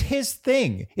like. It's his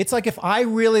thing. It's like if I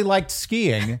really liked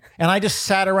skiing and I just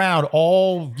sat around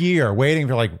all year waiting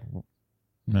for like,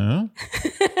 no?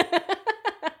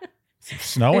 It's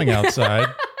snowing outside.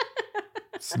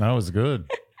 Snow is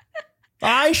good.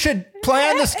 I should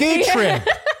plan the ski trip.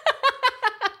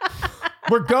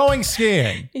 We're going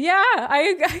skiing. Yeah,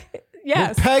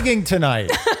 yes. We're pegging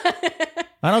tonight.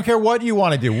 I don't care what you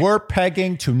want to do. We're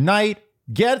pegging tonight.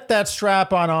 Get that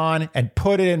strap on and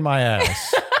put it in my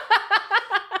ass.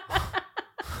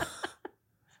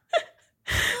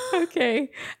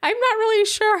 Okay. I'm not really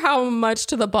sure how much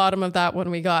to the bottom of that one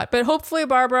we got, but hopefully,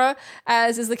 Barbara,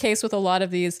 as is the case with a lot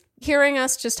of these, hearing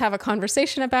us just have a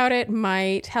conversation about it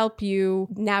might help you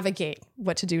navigate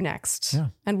what to do next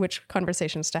and which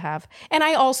conversations to have. And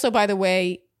I also, by the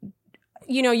way,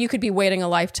 you could be waiting a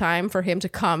lifetime for him to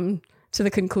come to the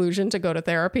conclusion to go to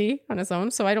therapy on his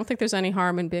own. So I don't think there's any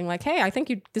harm in being like, hey, I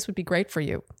think this would be great for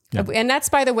you. Yeah. And that's,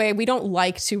 by the way, we don't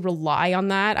like to rely on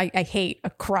that. I hate a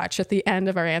crutch at the end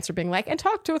of our answer being like, and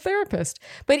talk to a therapist.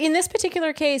 But in this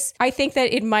particular case, I think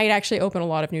that it might actually open a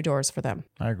lot of new doors for them.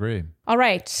 I agree. All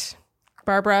right,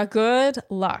 Barbara, good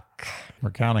luck.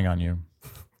 We're counting on you.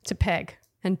 To peg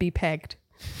and be pegged.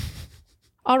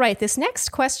 All right, this next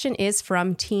question is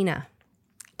from Tina.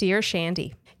 Dear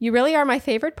Shandy, you really are my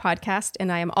favorite podcast,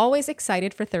 and I am always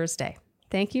excited for Thursday.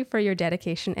 Thank you for your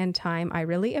dedication and time. I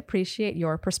really appreciate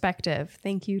your perspective.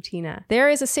 Thank you, Tina. There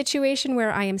is a situation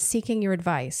where I am seeking your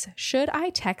advice. Should I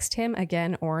text him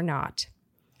again or not?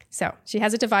 So she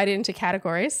has it divided into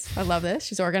categories. I love this.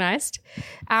 She's organized.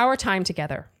 Our time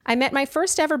together. I met my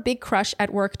first ever big crush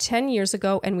at work 10 years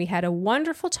ago, and we had a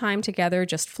wonderful time together,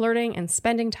 just flirting and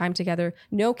spending time together.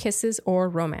 No kisses or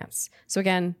romance. So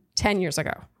again, 10 years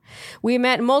ago. We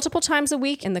met multiple times a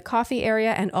week in the coffee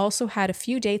area and also had a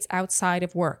few dates outside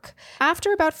of work.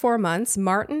 After about 4 months,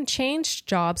 Martin changed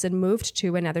jobs and moved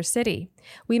to another city.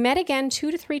 We met again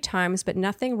 2 to 3 times, but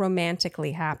nothing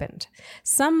romantically happened.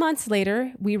 Some months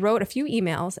later, we wrote a few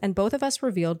emails, and both of us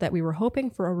revealed that we were hoping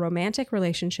for a romantic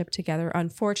relationship together,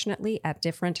 unfortunately, at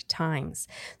different times.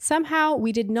 Somehow,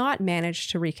 we did not manage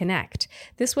to reconnect.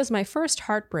 This was my first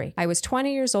heartbreak. I was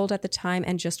 20 years old at the time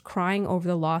and just crying over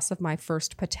the loss of my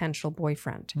first potential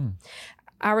boyfriend.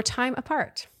 Our time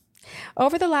apart.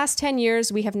 Over the last 10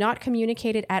 years, we have not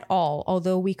communicated at all,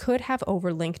 although we could have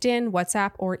over LinkedIn,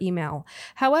 WhatsApp, or email.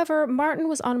 However, Martin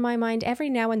was on my mind every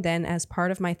now and then as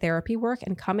part of my therapy work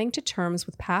and coming to terms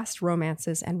with past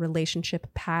romances and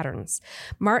relationship patterns.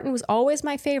 Martin was always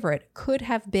my favorite, could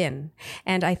have been,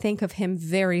 and I think of him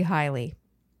very highly.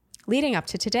 Leading up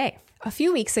to today. A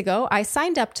few weeks ago, I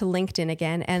signed up to LinkedIn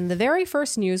again, and the very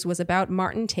first news was about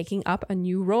Martin taking up a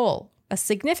new role. A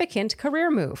significant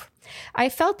career move. I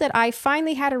felt that I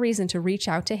finally had a reason to reach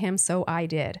out to him, so I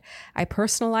did. I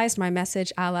personalized my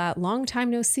message a la, long time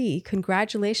no see,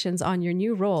 congratulations on your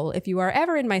new role. If you are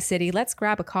ever in my city, let's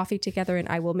grab a coffee together and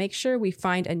I will make sure we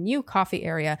find a new coffee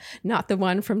area, not the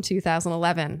one from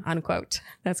 2011, unquote.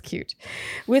 That's cute.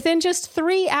 Within just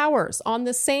 3 hours on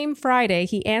the same Friday,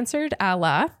 he answered a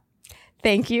la,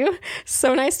 thank you.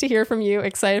 So nice to hear from you.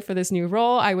 Excited for this new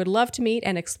role. I would love to meet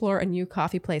and explore a new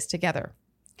coffee place together.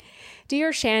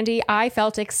 Dear Shandy, I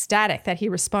felt ecstatic that he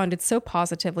responded so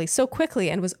positively, so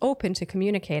quickly, and was open to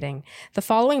communicating. The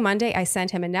following Monday, I sent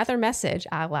him another message,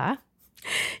 a la,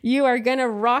 you are going to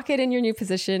rock it in your new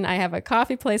position. I have a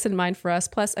coffee place in mind for us,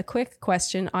 plus a quick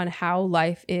question on how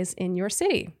life is in your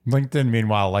city. LinkedIn,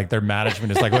 meanwhile, like their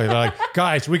management is like, they're like,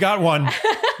 guys, we got one.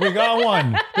 We got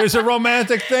one. There's a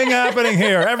romantic thing happening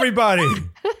here. Everybody,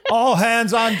 all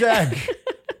hands on deck.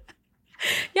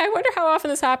 Yeah, I wonder how often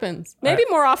this happens. Maybe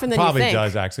more often than you think. Probably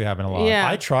does actually happen a lot. Yeah.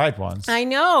 I tried once. I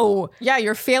know. Yeah,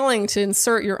 you're failing to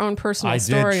insert your own personal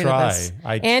story into this.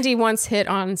 Andy once hit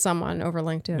on someone over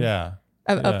LinkedIn. Yeah.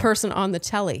 A person on the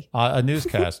telly. A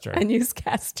newscaster. A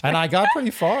newscaster. And I got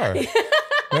pretty far.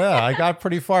 Yeah, I got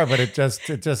pretty far, but it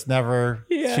just never,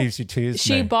 she teased me.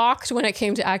 She balked when it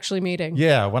came to actually meeting.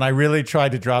 Yeah, when I really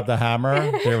tried to drop the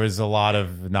hammer, there was a lot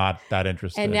of not that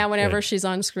interested. And now whenever she's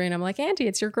on screen, I'm like, Auntie,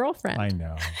 it's your girlfriend. I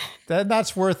know.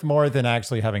 That's worth more than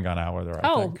actually having gone out with her,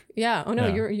 I think. Yeah. Oh, no,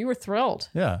 you were thrilled.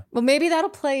 Yeah. Well, maybe that'll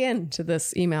play into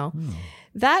this email.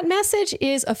 That message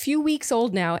is a few weeks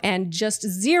old now and just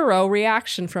zero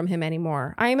reaction from him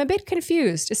anymore. I am a bit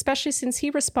confused, especially since he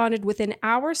responded within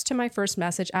hours to my first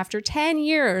message after 10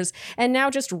 years and now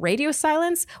just radio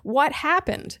silence. What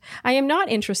happened? I am not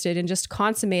interested in just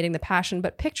consummating the passion,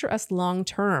 but picture us long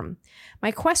term.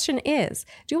 My question is,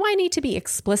 do I need to be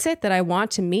explicit that I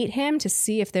want to meet him to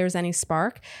see if there's any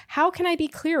spark? How can I be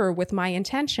clearer with my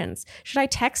intentions? Should I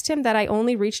text him that I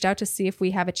only reached out to see if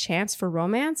we have a chance for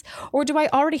romance? Or do I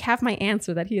already have my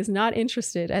answer that he is not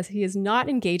interested as he is not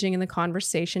engaging in the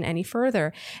conversation any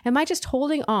further? Am I just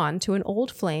holding on to an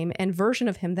old flame and version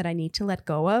of him that I need to let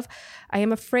go of? I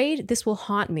am afraid this will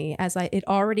haunt me as it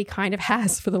already kind of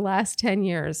has for the last 10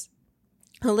 years.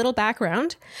 A little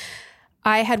background.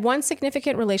 I had one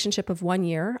significant relationship of 1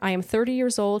 year. I am 30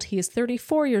 years old. He is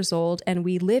 34 years old, and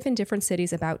we live in different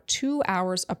cities about 2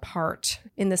 hours apart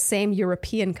in the same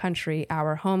European country,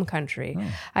 our home country. Oh.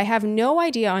 I have no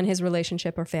idea on his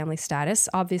relationship or family status,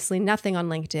 obviously nothing on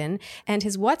LinkedIn, and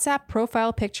his WhatsApp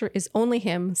profile picture is only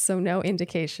him, so no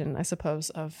indication, I suppose,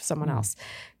 of someone else.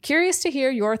 Curious to hear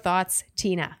your thoughts,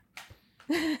 Tina.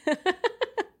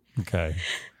 Okay.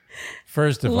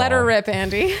 First of all, let her rip,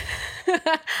 Andy.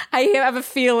 I have a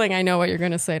feeling I know what you're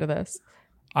going to say to this.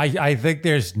 I think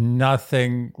there's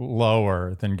nothing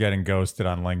lower than getting ghosted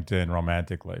on LinkedIn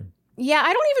romantically. Yeah,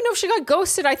 I don't even know if she got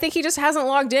ghosted. I think he just hasn't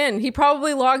logged in. He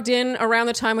probably logged in around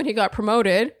the time when he got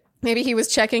promoted. Maybe he was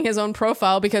checking his own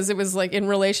profile because it was like in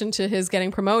relation to his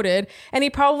getting promoted. And he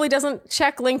probably doesn't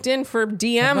check LinkedIn for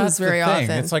DMs very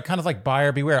often. It's like kind of like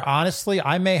buyer beware. Honestly,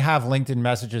 I may have LinkedIn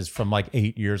messages from like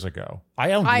 8 years ago. I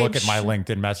don't look at my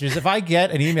LinkedIn messages. If I get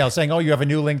an email saying, oh, you have a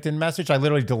new LinkedIn message, I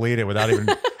literally delete it without even,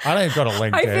 I don't even go to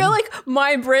LinkedIn. I feel like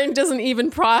my brain doesn't even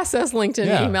process LinkedIn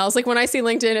emails. Like when I see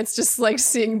LinkedIn, it's just like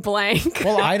seeing blank.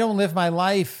 Well, I don't live my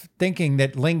life thinking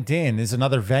that LinkedIn is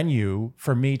another venue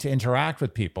for me to interact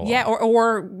with people. Yeah,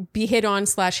 or be hit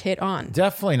on/hit on.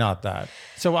 Definitely not that.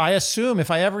 So I assume if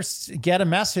I ever get a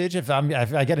message, if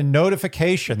I get a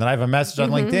notification that I have a message on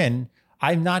LinkedIn,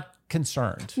 I'm not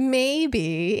concerned.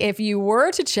 Maybe if you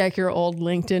were to check your old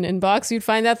LinkedIn inbox, you'd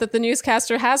find out that the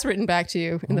newscaster has written back to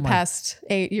you in the past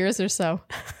 8 years or so.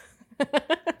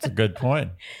 That's a good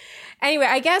point. Anyway,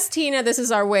 I guess, Tina, this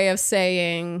is our way of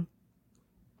saying,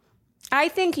 I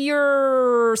think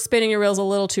you're spinning your wheels a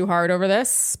little too hard over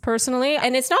this, personally.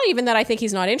 And it's not even that I think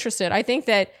he's not interested. I think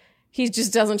that he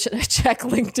just doesn't check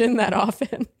LinkedIn that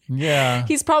often. Yeah.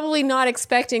 He's probably not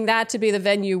expecting that to be the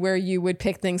venue where you would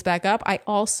pick things back up. I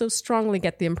also strongly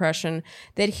get the impression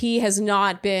that he has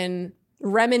not been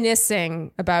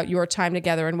reminiscing about your time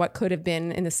together and what could have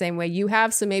been in the same way you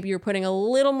have. So maybe you're putting a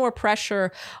little more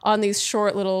pressure on these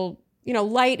short little,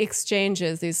 light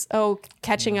exchanges, these,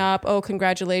 catching up,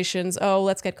 congratulations,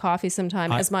 let's get coffee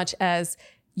sometime, as much as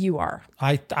you are.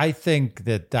 I think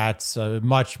that that's a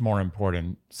much more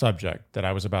important subject that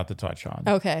I was about to touch on.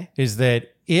 Okay. Is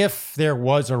that if there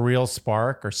was a real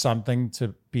spark or something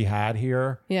to be had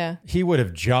here, he would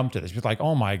have jumped at this. He was like,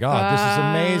 oh my God, this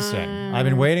is amazing. I've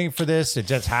been waiting for this. It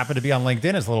just happened to be on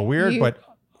LinkedIn. It's a little weird, but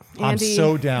Andy, I'm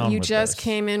so down with this. You just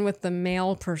came in with the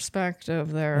male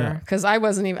perspective there. Because I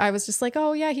was just like,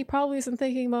 oh yeah, he probably isn't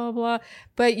thinking blah, blah, blah.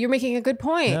 But you're making a good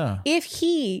point. Yeah. If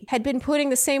he had been putting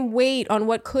the same weight on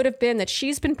what could have been that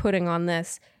she's been putting on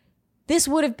this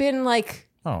would have been like,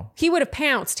 he would have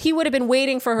pounced. He would have been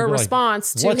waiting for her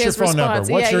response to his response. What's your phone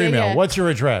number? What's your email? What's your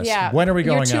address? Yeah. When are we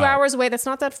going out? You're 2 hours away. That's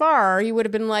not that far. You would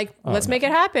have been like, let's make it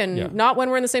happen. Yeah. Not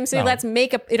when we're in the same city. No. Let's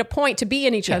make it a point to be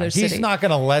in each other's city. He's not going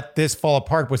to let this fall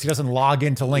apart because he doesn't log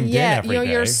into LinkedIn every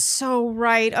day. You're so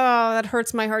right. Oh, that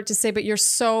hurts my heart to say, but you're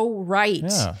so right.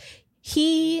 Yeah.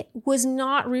 He was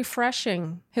not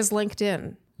refreshing his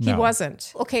LinkedIn. He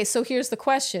wasn't. Okay, so here's the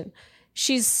question.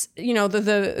 She's,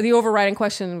 the overriding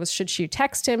question was, should she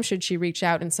text him? Should she reach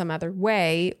out in some other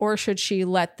way? Or should she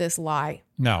let this lie?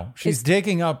 No, she's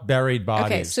digging up buried bodies.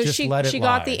 Okay, so Just she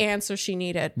got the answer she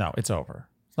needed. No, it's over.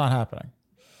 It's not happening.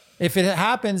 If it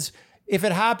happens, it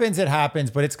happens,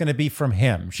 but it's going to be from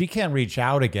him. She can't reach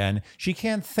out again. She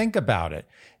can't think about it.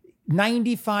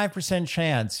 95%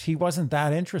 chance he wasn't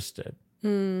that interested.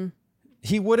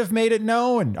 He would have made it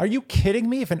known. Are you kidding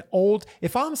me?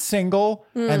 If I'm single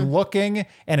and looking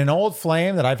and an old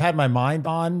flame that I've had my mind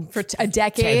on for a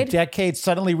decade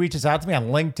suddenly reaches out to me on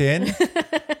LinkedIn.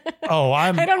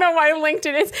 I don't know why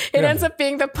LinkedIn ends up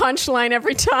being the punchline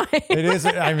every time. It is.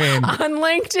 I mean, on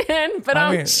LinkedIn, but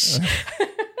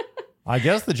I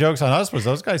guess the joke's on us was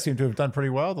those guys seem to have done pretty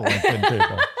well, the LinkedIn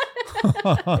people.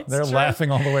 They're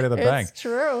laughing all the way to the bank. It's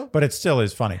true. But it still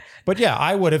is funny. But yeah,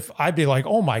 I'd be like,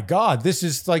 oh my God, this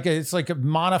is it's like a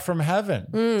manna from heaven.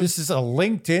 This is a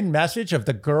LinkedIn message of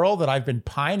the girl that I've been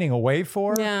pining away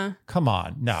for. Yeah. Come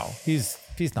on. No, he's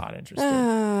not interested.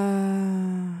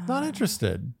 Not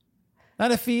interested.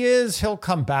 And if he is, he'll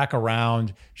come back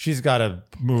around. She's got to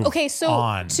move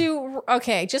on.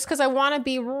 Just because I want to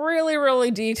be really,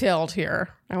 really detailed here.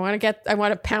 I want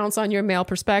to pounce on your male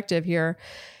perspective here.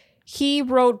 He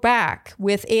wrote back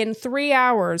within 3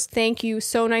 hours. Thank you.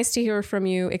 So nice to hear from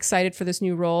you. Excited for this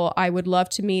new role. I would love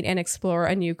to meet and explore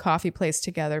a new coffee place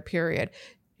together, period.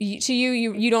 To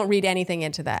you don't read anything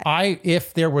into that.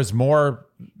 If there was more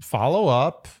follow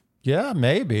up, yeah,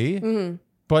 maybe. Mm-hmm.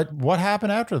 But what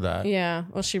happened after that? Yeah.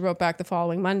 Well, she wrote back the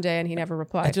following Monday and he never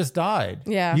replied. It just died.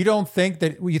 Yeah. You don't think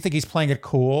you think he's playing it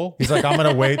cool? He's like, I'm going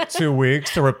to wait 2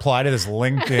 weeks to reply to this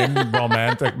LinkedIn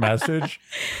romantic message.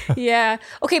 Yeah.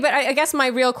 Okay. But I guess my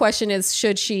real question is,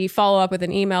 should she follow up with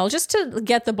an email just to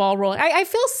get the ball rolling? I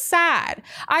feel sad.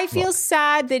 I feel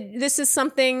sad that this is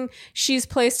something she's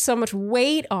placed so much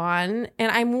weight on,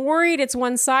 and I'm worried it's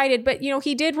one-sided. But,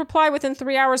 he did reply within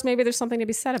 3 hours. Maybe there's something to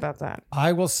be said about that.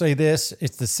 I will say this.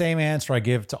 It's the same answer I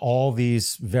give to all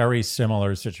these very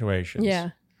similar situations.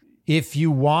 Yeah. If you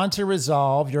want to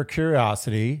resolve your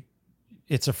curiosity,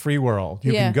 it's a free world.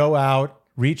 You can go out,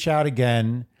 reach out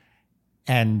again,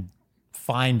 and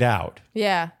find out.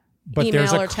 Yeah. But Email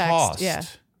there's a or text. cost. Yeah.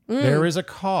 There is a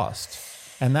cost.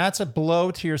 And that's a blow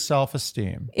to your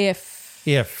self-esteem.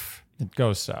 If it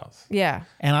goes south. Yeah.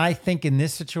 And I think in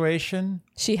this situation,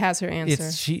 she has her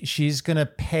answer. She's going to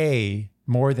pay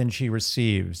more than she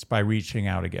receives by reaching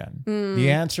out again. The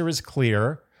answer is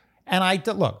clear. And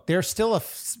look, there's still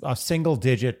a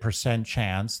single-digit %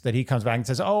 chance that he comes back and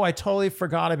says, oh, I totally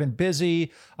forgot. I've been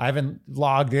busy. I haven't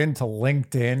logged into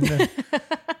LinkedIn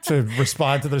to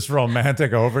respond to this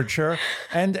romantic overture.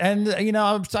 And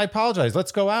I apologize.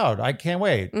 Let's go out. I can't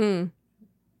wait. This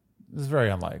is very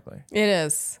unlikely. It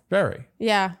is. Very.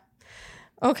 Yeah.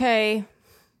 Okay.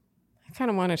 I kind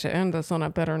of wanted to end this on a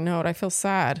better note. I feel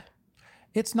sad.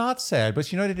 It's not sad, but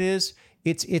you know what it is?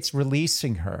 It's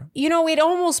releasing her. It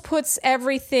almost puts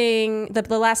everything,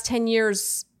 the last 10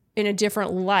 years in a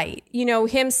different light.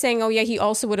 Him saying, oh yeah, he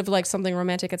also would have liked something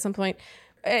romantic at some point.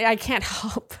 I can't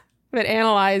help but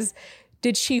analyze,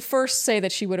 did she first say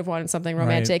that she would have wanted something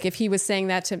romantic? Right. If he was saying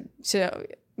that to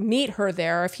meet her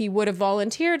there, if he would have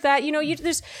volunteered that,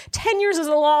 there's 10 years is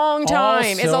a long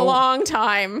time. It's a long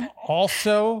time.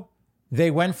 Also, they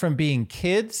went from being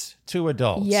kids to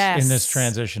adults in this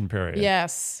transition period.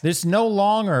 Yes. There's no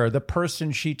longer the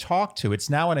person she talked to. It's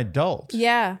now an adult.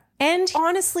 Yeah. And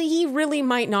honestly, he really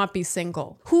might not be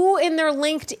single. Who in their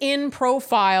LinkedIn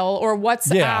profile or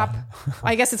WhatsApp,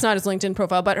 I guess it's not his LinkedIn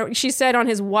profile, but she said on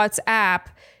his WhatsApp,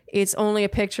 it's only a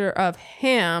picture of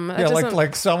him.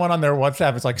 Like someone on their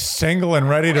WhatsApp is like single and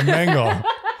ready to mingle.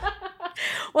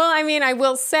 Well, I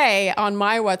will say on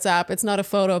my WhatsApp, it's not a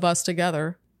photo of us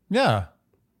together. Yeah.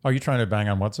 Are you trying to bang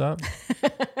on WhatsApp?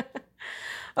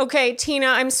 Okay, Tina,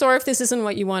 I'm sorry if this isn't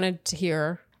what you wanted to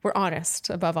hear. We're honest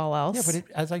above all else. Yeah,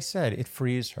 but as I said, it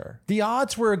frees her. The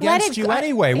odds were against you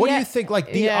anyway. What do you think?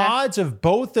 Like the odds of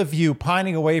both of you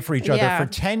pining away for each other for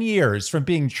 10 years from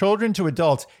being children to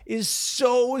adults is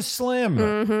so slim.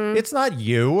 Mm-hmm. It's not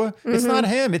you. Mm-hmm. It's not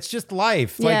him. It's just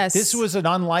life. Like this was an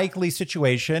unlikely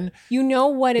situation. You know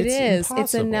what it is? Impossible.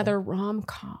 It's another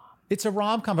rom-com. It's a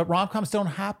rom-com, but rom-coms don't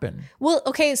happen. Well,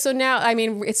 okay, so now,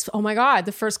 it's, oh my God,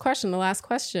 the first question, the last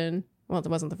question. Well, it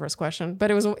wasn't the first question, but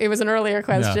it was an earlier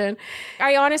question. Yeah.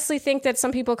 I honestly think that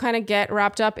some people kind of get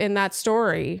wrapped up in that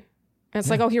story. And it's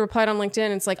like, oh, he replied on LinkedIn.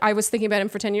 And it's like, I was thinking about him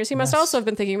for 10 years. He must also have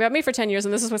been thinking about me for 10 years.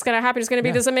 And this is what's going to happen. It's going to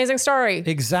be this amazing story.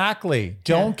 Exactly.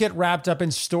 Don't get wrapped up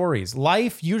in stories.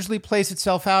 Life usually plays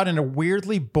itself out in a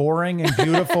weirdly boring and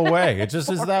beautiful way. It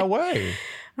just is that way.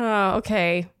 Oh,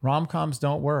 okay. Rom-coms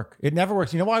don't work. It never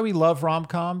works. You know why we love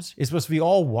rom-coms? It's supposed to be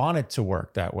all want it to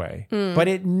work that way. But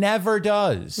it never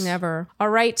does. Never. All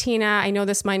right, Tina, I know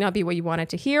this might not be what you wanted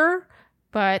to hear,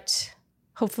 but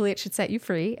hopefully it should set you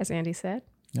free, as Andy said.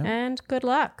 Yeah. And good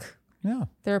luck. Yeah.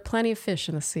 There are plenty of fish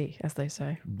in the sea, as they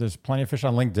say. There's plenty of fish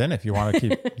on LinkedIn if you want to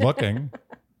keep looking.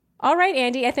 All right,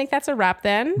 Andy, I think that's a wrap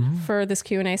then for this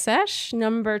Q&A sesh,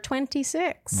 number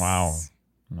 26. Wow.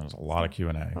 There's a lot of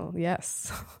Q&A. Oh, yes.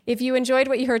 If you enjoyed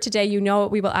what you heard today, you know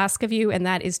what we will ask of you, and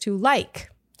that is to like,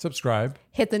 subscribe,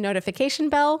 hit the notification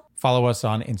bell, follow us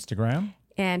on Instagram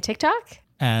and TikTok,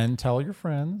 And tell your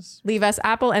friends. Leave us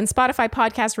Apple and Spotify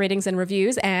podcast ratings and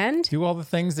reviews, and do all the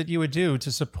things that you would do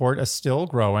to support a still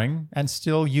growing and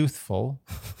still youthful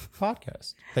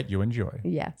podcast that you enjoy.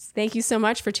 Yes. Thank you so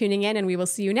much for tuning in, and we will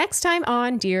see you next time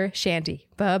on Dear Shandy.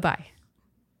 Bye-bye.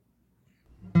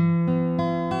 Dear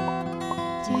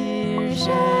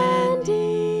Shandy.